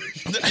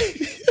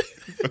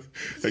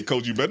 Hey,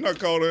 coach, you better not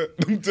call that.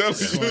 I'm telling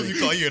you. As soon as you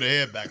call, you're the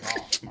head back.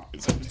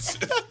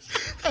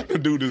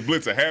 Dude, this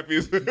blitz are happy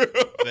as hell.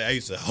 I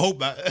used to hope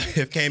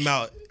it came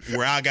out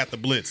where I got the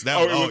blitz. That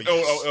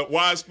was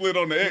wide split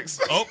on the X.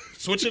 Oh,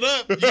 switch it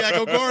up. You gotta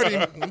go guard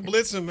him. I'm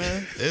blitzing,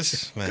 man.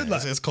 It's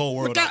cold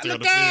world out there on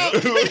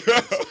the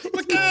field.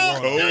 Look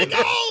out! There he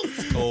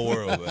goes. Cold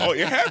world, man. Oh,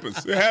 it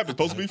happens. It happens.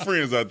 Supposed to be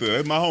friends out there.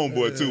 That's my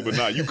homeboy too, but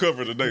nah, you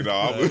cover today,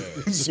 dog. I'm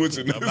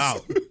switching this. I'm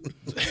out.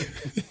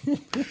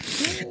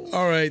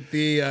 All right,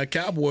 the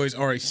Cowboys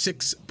are a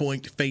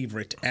 6-point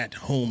favorite at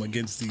home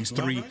against these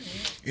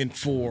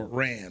 3-4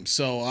 Rams.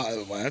 So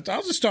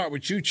I'll just start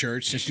with you,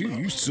 Church, since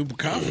you super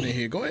confident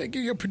here. Go ahead and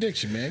give your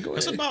prediction, man. Go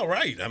ahead. That's about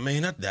right. I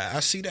mean, I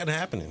see that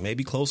happening.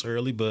 Maybe close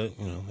early, but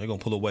they're gonna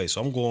pull away.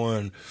 So I'm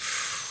going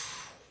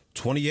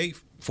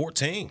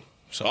 28-14.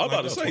 So I was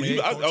about to say,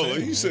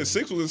 you said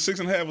 6 was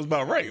 6.5 was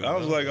about right. I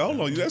was like, hold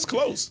on, that's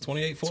close.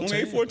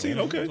 28-14. 28-14,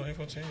 okay.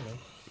 28-14, man.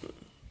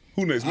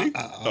 Who next? Me?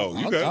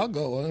 I'll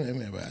go.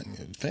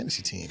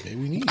 Fantasy team, baby.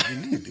 We need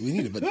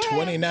it. But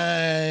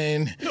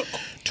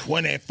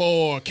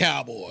 29-24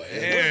 Cowboys.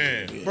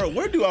 Man. Bro,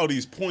 where do all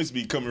these points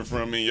be coming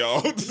from,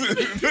 y'all?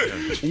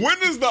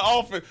 When is the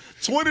offense?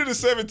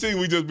 20-17,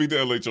 we just beat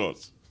the LA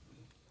Chargers.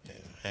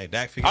 Hey,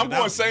 Dak figured I'm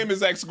going same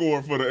exact score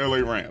for the LA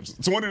Rams.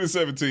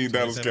 20-17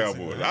 Dallas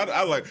Cowboys.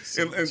 I like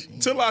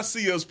until I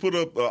see us put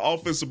up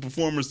offensive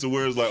performance to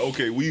where it's like,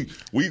 okay, we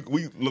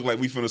look like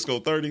we finna score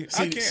 30.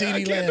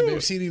 CeeDee Lamb, baby.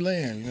 CeeDee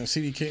Lamb. You know,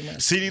 CeeDee came out.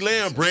 CeeDee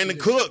Lamb, Brandon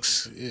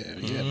Cooks. Yeah,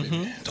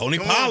 baby. Tony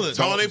Pollard.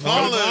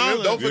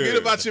 Don't forget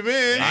about your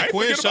man. I ain't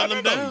Quinn forget shut about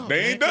him them down.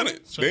 They ain't done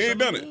it. They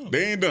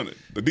ain't done it.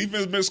 The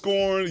defense been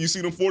scoring. You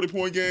see them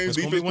 40-point games.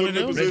 It's Defense putting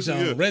in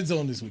position. Red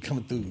zone this week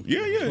coming through.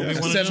 Yeah.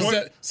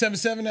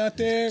 7-7 out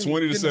there.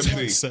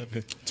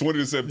 20-17.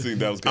 20-17.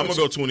 That was. I'm gonna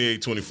go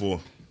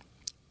 28-24.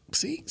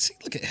 See,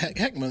 look at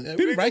Heckman.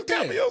 We right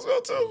there.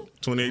 28-24.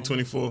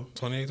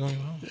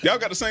 28-24. Y'all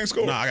got the same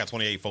score. No, I got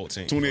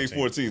 28-14.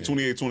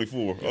 28-14.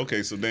 28-24.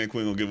 Okay, so Dan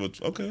Quinn gonna give a.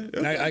 Okay.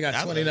 I got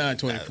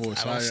 29-24,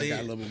 so I got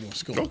a little bit more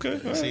score.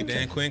 Okay. See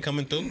Dan Quinn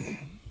coming through.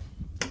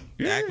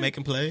 Yeah. Dak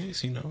making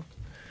plays,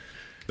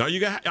 No, you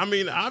got. I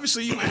mean,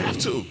 obviously you have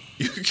to.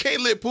 You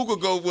can't let Puka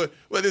go with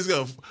what is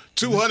it,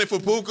 200 for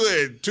Puka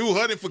and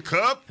 200 for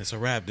Cup. It's a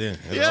wrap then.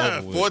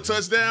 Yeah, 4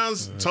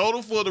 touchdowns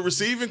total for the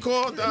receiving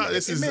core.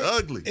 This is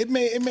ugly. It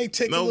may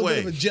take a little bit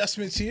of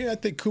adjustments here. I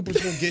think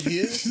Cooper's gonna get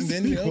his, and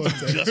then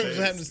adjustments will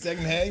happen in the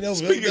second half.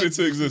 Speaking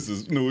into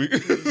existence, Nui.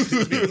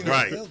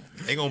 Right.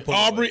 They gonna put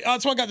Aubrey.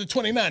 That's why I got the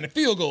 29. The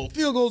field goal.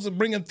 Field goals will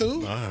bring him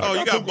through. Oh,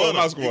 you got Butter on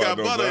my squad. You got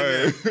Butter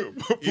in there.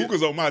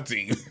 Puka's on my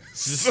team.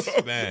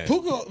 Man.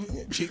 Puka,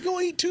 she's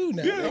going to eat too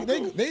now. Yeah,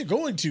 They're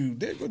going to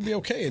be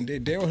okay.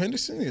 And Darrell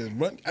Henderson is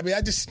run. I mean,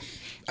 I just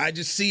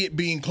see it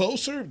being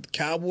closer. The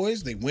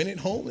Cowboys, they win at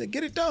home, they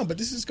get it done. But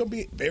this is going to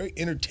be a very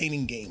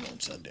entertaining game on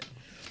Sunday.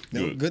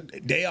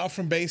 Good day off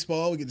from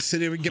baseball. We get to sit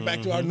here and get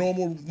back to our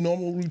normal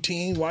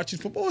routine, watching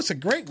football. It's a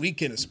great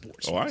weekend of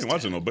sports. Oh, I ain't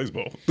watching no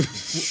baseball.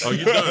 Oh,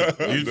 you done?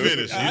 You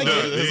finished? You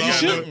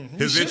done?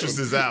 His interest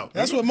is out.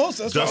 That's what most.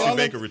 Dusty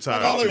Baker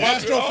retired. All the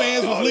Astro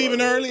fans was leaving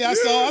early. I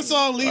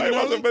saw him leaving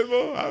early.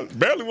 Baseball. I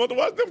barely want to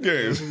watch them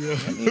games.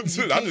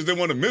 I just didn't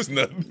want to miss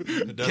nothing.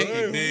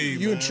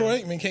 You and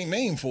Troy, can't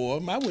name for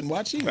them. I wouldn't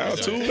watch either. Now,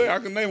 too late. I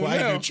can name them now.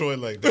 Why you do Troy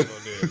like that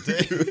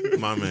on there?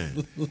 My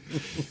man.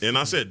 And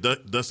I said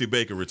Dusty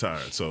Baker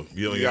retired, so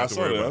you don't even have to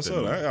worry about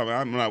that.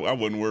 I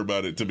wasn't worried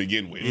about it to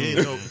begin with.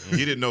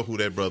 You didn't know who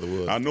that brother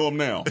was. I know him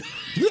now. And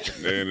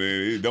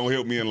it don't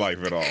help me in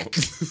life at all.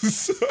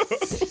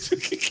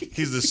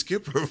 He's the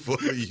skipper for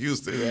the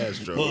Houston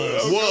Astros.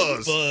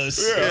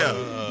 Was. Yeah.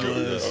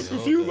 I'm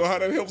confused on how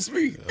that helps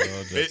me.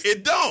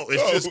 It don't.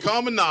 It's just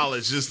common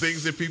knowledge, just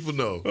things that people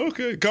know.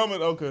 Okay,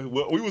 okay.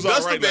 Well, we was all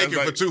Dusty right Baker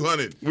last for night.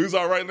 200. We was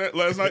all right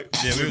last night?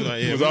 Yeah, we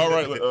was all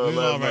right last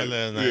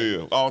night.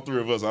 Yeah. All three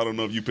of us. I don't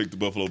know if you picked the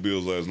Buffalo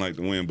Bills last night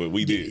to win, but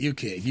we did. You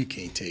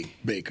can't take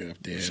Baker up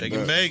there. Shake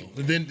and bake.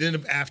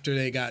 Then after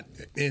they got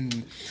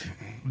in,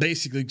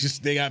 basically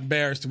just they got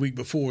embarrassed the week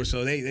before,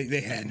 so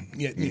they had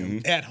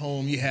at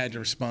home you had to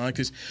respond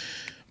because.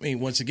 I mean,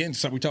 once again,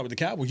 we talk about the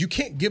Cowboys. You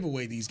can't give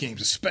away these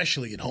games,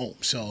 especially at home.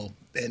 So,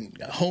 and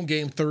a home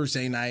game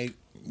Thursday night,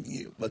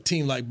 a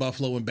team like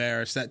Buffalo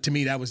embarrassed. That to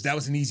me, that was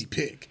an easy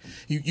pick.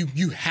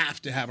 You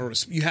have to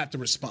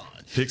respond.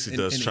 Pixie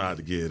try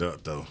to get it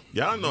up though.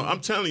 Y'all know. I'm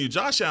telling you,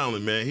 Josh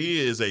Allen, man,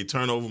 he is a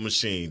turnover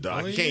machine,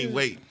 dog. Can't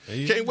wait.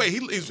 Can't wait.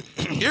 He's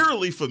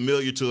eerily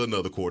familiar to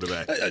another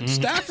quarterback.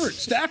 Stafford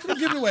will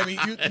give it away. I mean,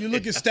 you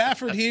look at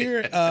Stafford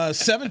here,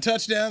 7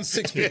 touchdowns,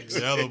 6 picks.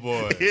 The other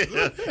boy.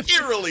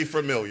 Eerily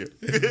familiar.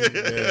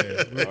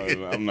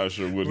 I'm not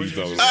sure what he's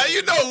talking about.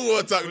 You know who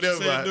I'm talking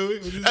about.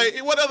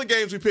 Hey, what other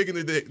games we picking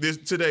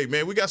today,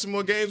 man? We got some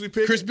more games we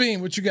picking. Chris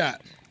Bean, what you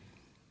got?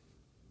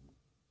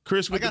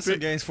 Chris, I got some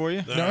games for you.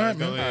 All right,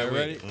 man. All right,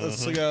 ready?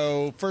 Let's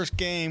go. First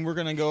game, we're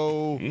going to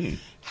go.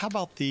 How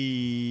about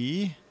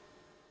the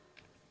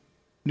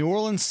New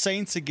Orleans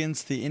Saints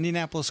against the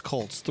Indianapolis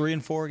Colts?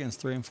 3-4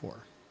 against 3-4.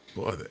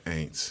 Boy, the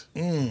Aints.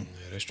 Yeah,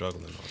 they're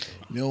struggling.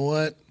 You know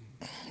what?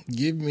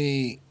 Give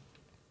me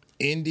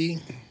Indy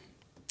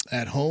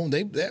at home.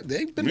 They've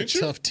been a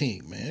tough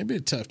team, man. They've been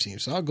a tough team.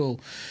 So I'll go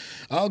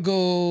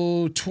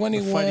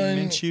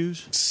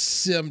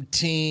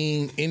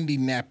 21-17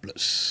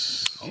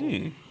 Indianapolis. Oh,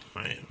 man.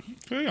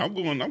 Hey, I'm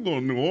going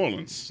New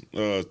Orleans.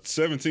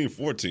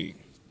 17-14.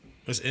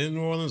 It's in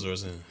New Orleans or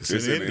is it? It's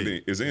in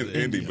Indy. It's in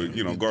Indy, but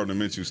Gardner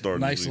Minshew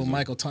starting. Nice little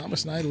Michael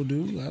Thomas night will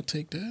do. I'll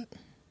take that.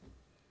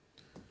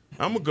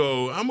 I'm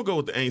gonna go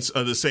with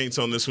the Saints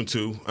on this one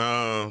too.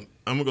 I'm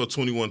gonna go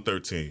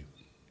 21-13.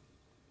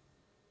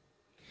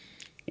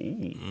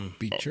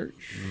 Beat Church.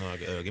 No,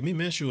 give me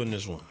Minshew in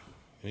this one.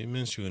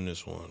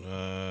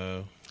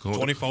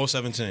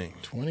 24-17.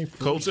 24.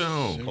 Colts at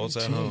home. Colts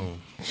at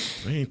home.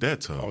 Ain't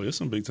that tough? Oh, there's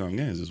some big time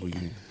games this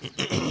weekend.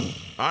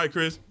 All right,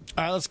 Chris.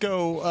 All right, let's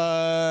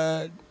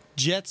go.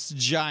 Jets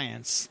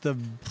Giants, the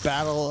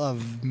Battle of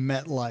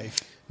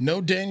MetLife. No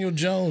Daniel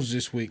Jones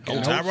this week.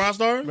 Oh, Tyrod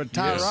started? But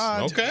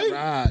Tyrod. Yes. Okay.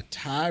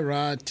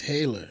 Tyrod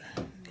Taylor.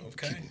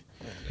 Okay.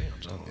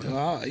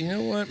 You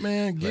know what,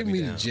 man? Give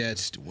me the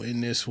Jets to win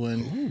this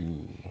one.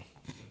 Ooh.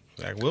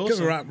 Zach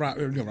Wilson.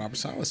 Robert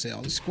Saleh said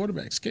all these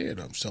quarterbacks scared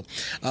of him. So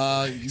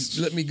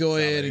let me go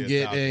ahead and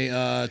get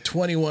a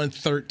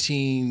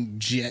 21-13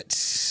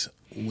 Jets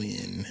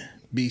win.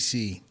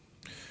 BC.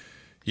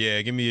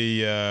 Yeah, give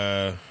me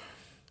 17-10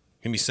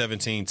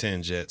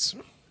 Jets.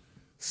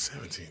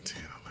 17-10. I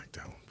like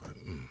that one. But,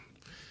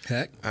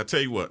 Heck. I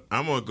tell you what,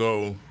 I'm gonna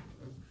go.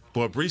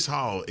 Boy, Breece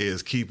Hall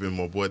is keeping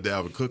my boy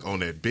Dalvin Cook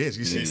on that bench.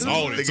 You see, he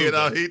trying to get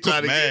out. He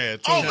trying to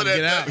get over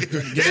that.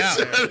 Get out.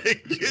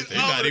 He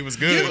thought he was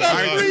good.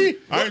 I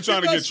ain't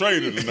trying to get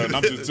traded or nothing.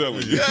 I'm just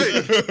telling you.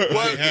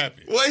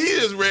 Well, he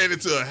just ran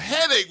into a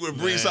headache with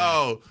Breece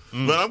Hall.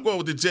 But I'm going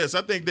with the Jets.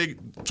 I think they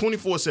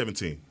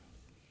 24-17.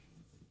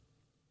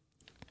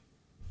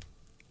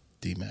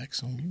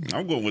 D-Max on you.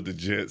 I'm going with the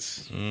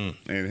Jets. And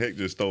Heck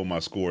just stole my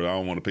score. I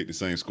don't want to pick the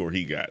same score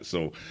he got.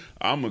 So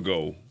I'm going to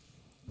go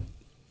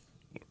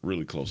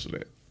really close to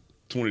that.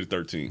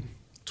 20-13.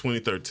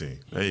 2013.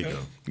 There you go.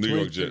 New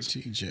York Jets.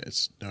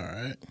 Jets. All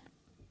right.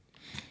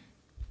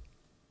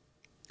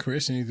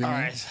 Chris, anything? All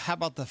right. How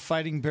about the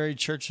Fighting Buried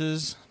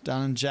Churches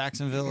down in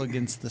Jacksonville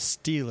against the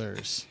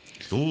Steelers?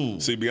 Ooh.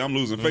 CB, I'm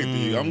losing faith in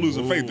you. I'm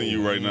losing faith in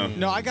you right now.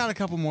 No, I got a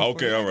couple more.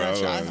 Okay, all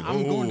right.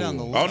 I'm going down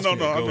the list. Oh,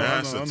 no.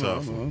 That's a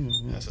tough one.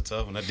 That's a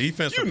tough one. That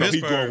defense You for know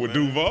Pittsburgh. he going with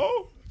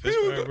Duval.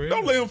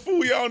 Don't let him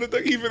fool y'all into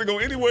thinking he finna go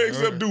anywhere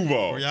except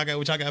Duval. What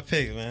y'all got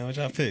picked, man? What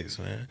y'all picks,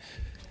 man?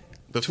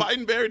 The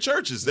Fighting Buried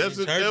Churches. That was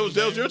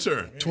your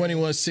turn.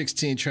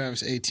 21-16.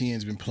 Travis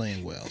Etienne's been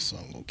playing well, so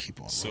I'm gonna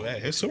keep on. So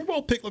his Super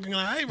Bowl pick looking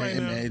all right right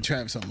now. Man,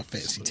 Travis on my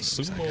fantasy team.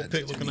 Super Bowl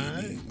pick looking all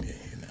right.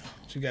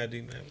 What you got,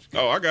 D, man?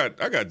 Oh, I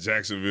got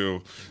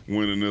Jacksonville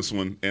winning this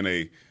one in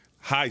a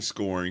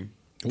high-scoring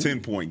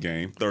 10-point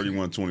game,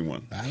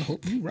 31-21. I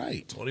hope you're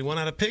right. 21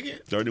 out of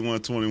Pickett?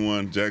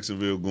 31-21,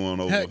 Jacksonville going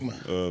over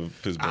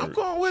Pittsburgh. I'm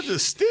going with the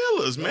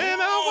Steelers, man.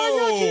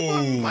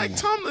 Mike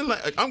Tomlin.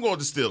 I'm going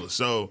with the Steelers.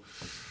 So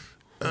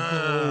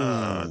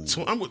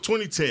I'm with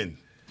 2010.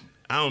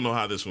 I don't know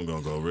how this one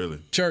going to go, really.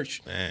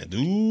 Church. Man,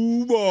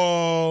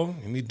 Duval.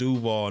 Give me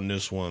Duval in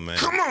this one, man.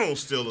 Come on,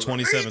 Steelers.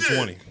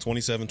 27-20.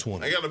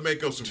 27-20. I got to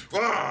make up some.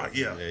 Yeah,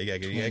 you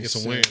got to get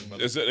some wins.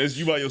 Is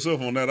you by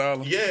yourself on that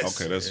island? Yes.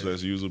 Okay, that's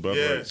usually about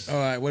right. All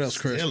right, what else,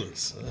 Chris?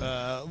 Steelers.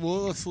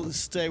 Well, let's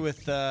stay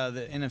with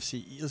the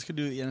NFC. Let's go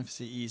do the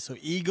NFC East. So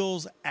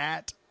Eagles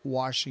at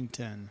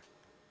Washington.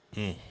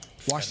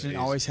 Washington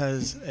always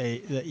has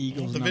the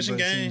Eagles division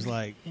number. Game. It seems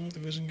like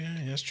Division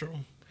game. That's true.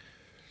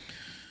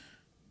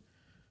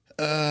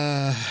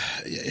 I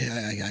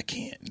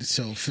can't.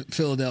 So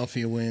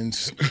Philadelphia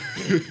wins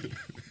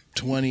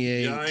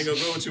 28. Yeah, I ain't gonna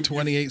go with you.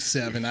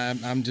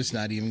 28-7. I'm just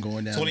not even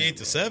going down.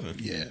 28-7.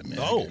 Yeah, man.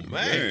 Oh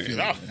man,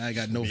 I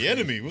got no. The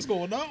enemy. What's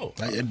going on?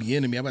 The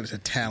enemy. I'm about to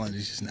say talent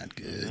is just not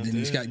good. And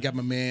he's got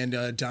my man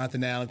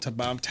Jonathan Allen talking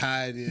about I'm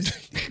tired of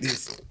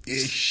this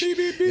ish.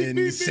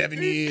 In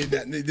 7 years,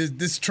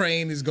 this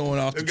train is going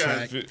off the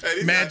track.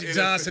 Magic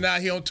Johnson out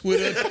here on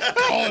Twitter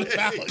all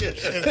about it.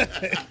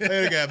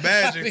 They got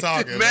Magic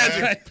talking.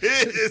 Magic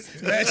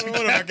pissed. Magic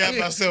What have I got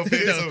myself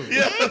into?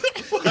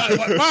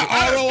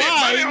 my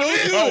ROI, you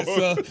know,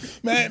 good. So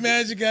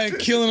Magic got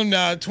killing him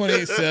now.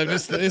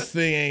 28-7. This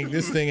thing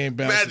ain't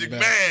bouncing Magic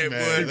man,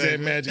 boy.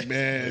 Magic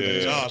man. Yeah.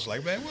 Josh,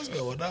 like, man, what's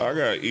going on? I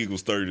got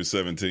Eagles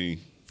 30-17.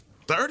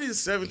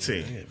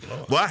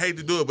 30-17. Well, I hate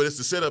to do it, but the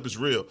setup is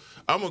real.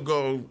 I'm gonna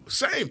go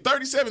same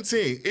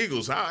 30-17.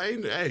 Eagles.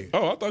 Hey.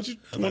 Oh, I thought you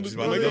wanted to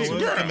go some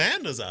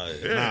Commanders out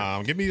here. Yeah.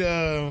 Nah, give me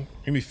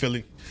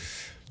Philly.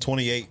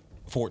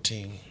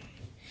 28-14.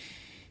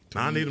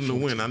 I need them to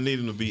win. I need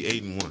them to be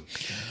 8-1.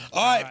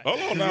 All right.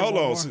 Hold on.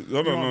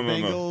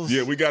 No.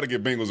 Yeah, we got to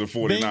get Bengals and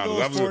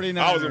 49ers.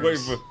 I was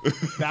waiting for.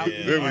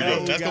 There we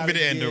go. That's gonna be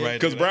the ender right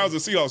Because Browns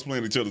and Seahawks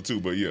playing each other too,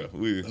 but yeah.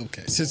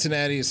 Okay.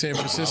 Cincinnati and San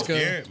Francisco.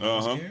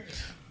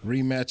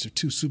 Rematch of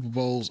 2 Super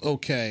Bowls.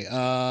 Okay.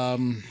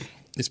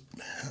 It's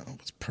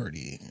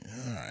Purdy.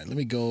 All right. Let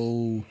me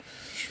go.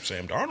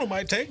 Sam Darnold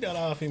might take that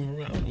off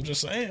him. I'm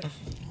just saying.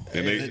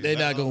 And they're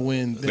not going to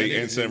win.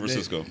 They in San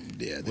Francisco.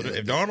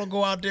 If Darnold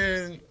go out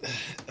there,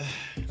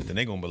 then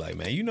they're going to be like,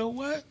 man, you know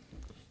what?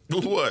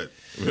 What?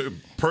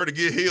 Purdy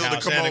get healed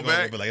to come on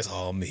back? Be like, it's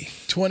all me.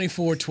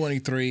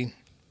 24-23,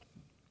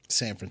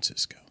 San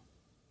Francisco.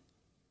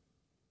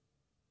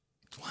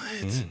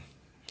 What?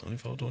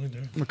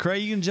 24-23.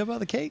 McCray, you can jump out of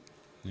the cake?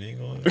 You ain't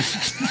going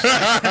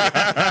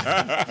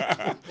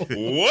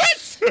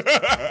What?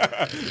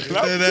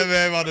 That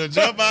man about to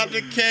jump out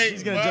the cake.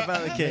 He's going to jump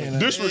out of the cake.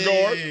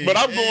 Disregard. But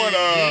I'm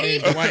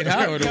going Dwight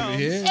Howard over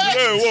here.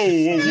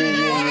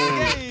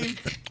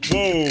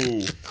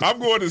 Whoa. I'm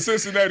going to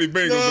Cincinnati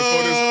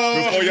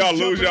Bengals before y'all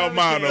lose y'all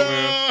mind over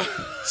here.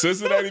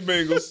 Cincinnati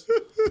Bengals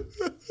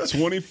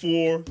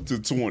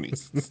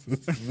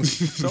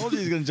 24-20. Told you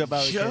he's going to jump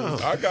out of the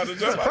cake. I got to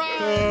jump out.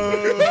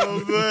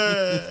 Oh,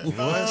 man.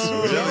 That's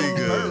really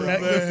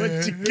good.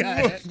 What you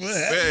got?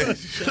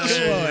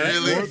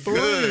 Really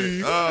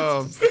good.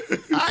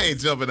 I ain't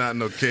jumping out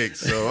no cake,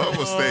 so I'm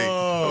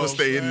gonna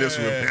stay in this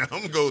one. Man.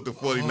 I'm gonna go with the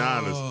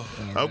 49ers.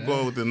 I'm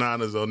going with the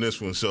Niners on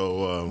this one.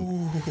 So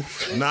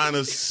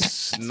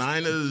Niners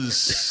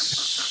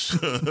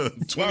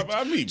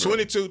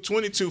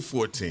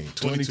 22-14.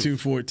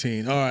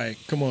 22-14. All right,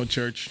 come on,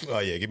 Church. Oh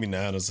yeah, give me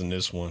Niners in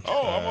this one.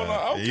 Oh, I'm on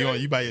okay.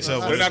 You by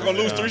yourself. They're not gonna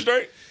lose 3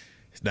 straight?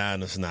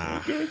 Niners, nah.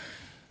 Okay.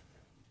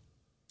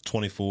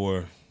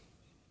 24-17.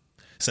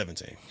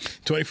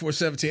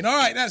 24-17. All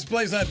right, that's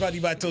Blaze Night brought to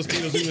you by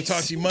Tostitos. We will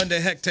talk to you Monday.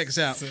 Heck, take us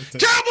out. Cowboy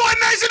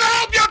Nation, I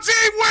hope your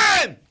team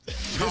win!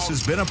 This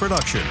has been a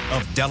production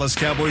of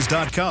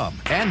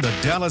DallasCowboys.com and the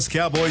Dallas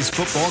Cowboys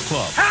Football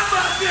Club. How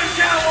about them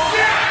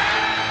Cowboys?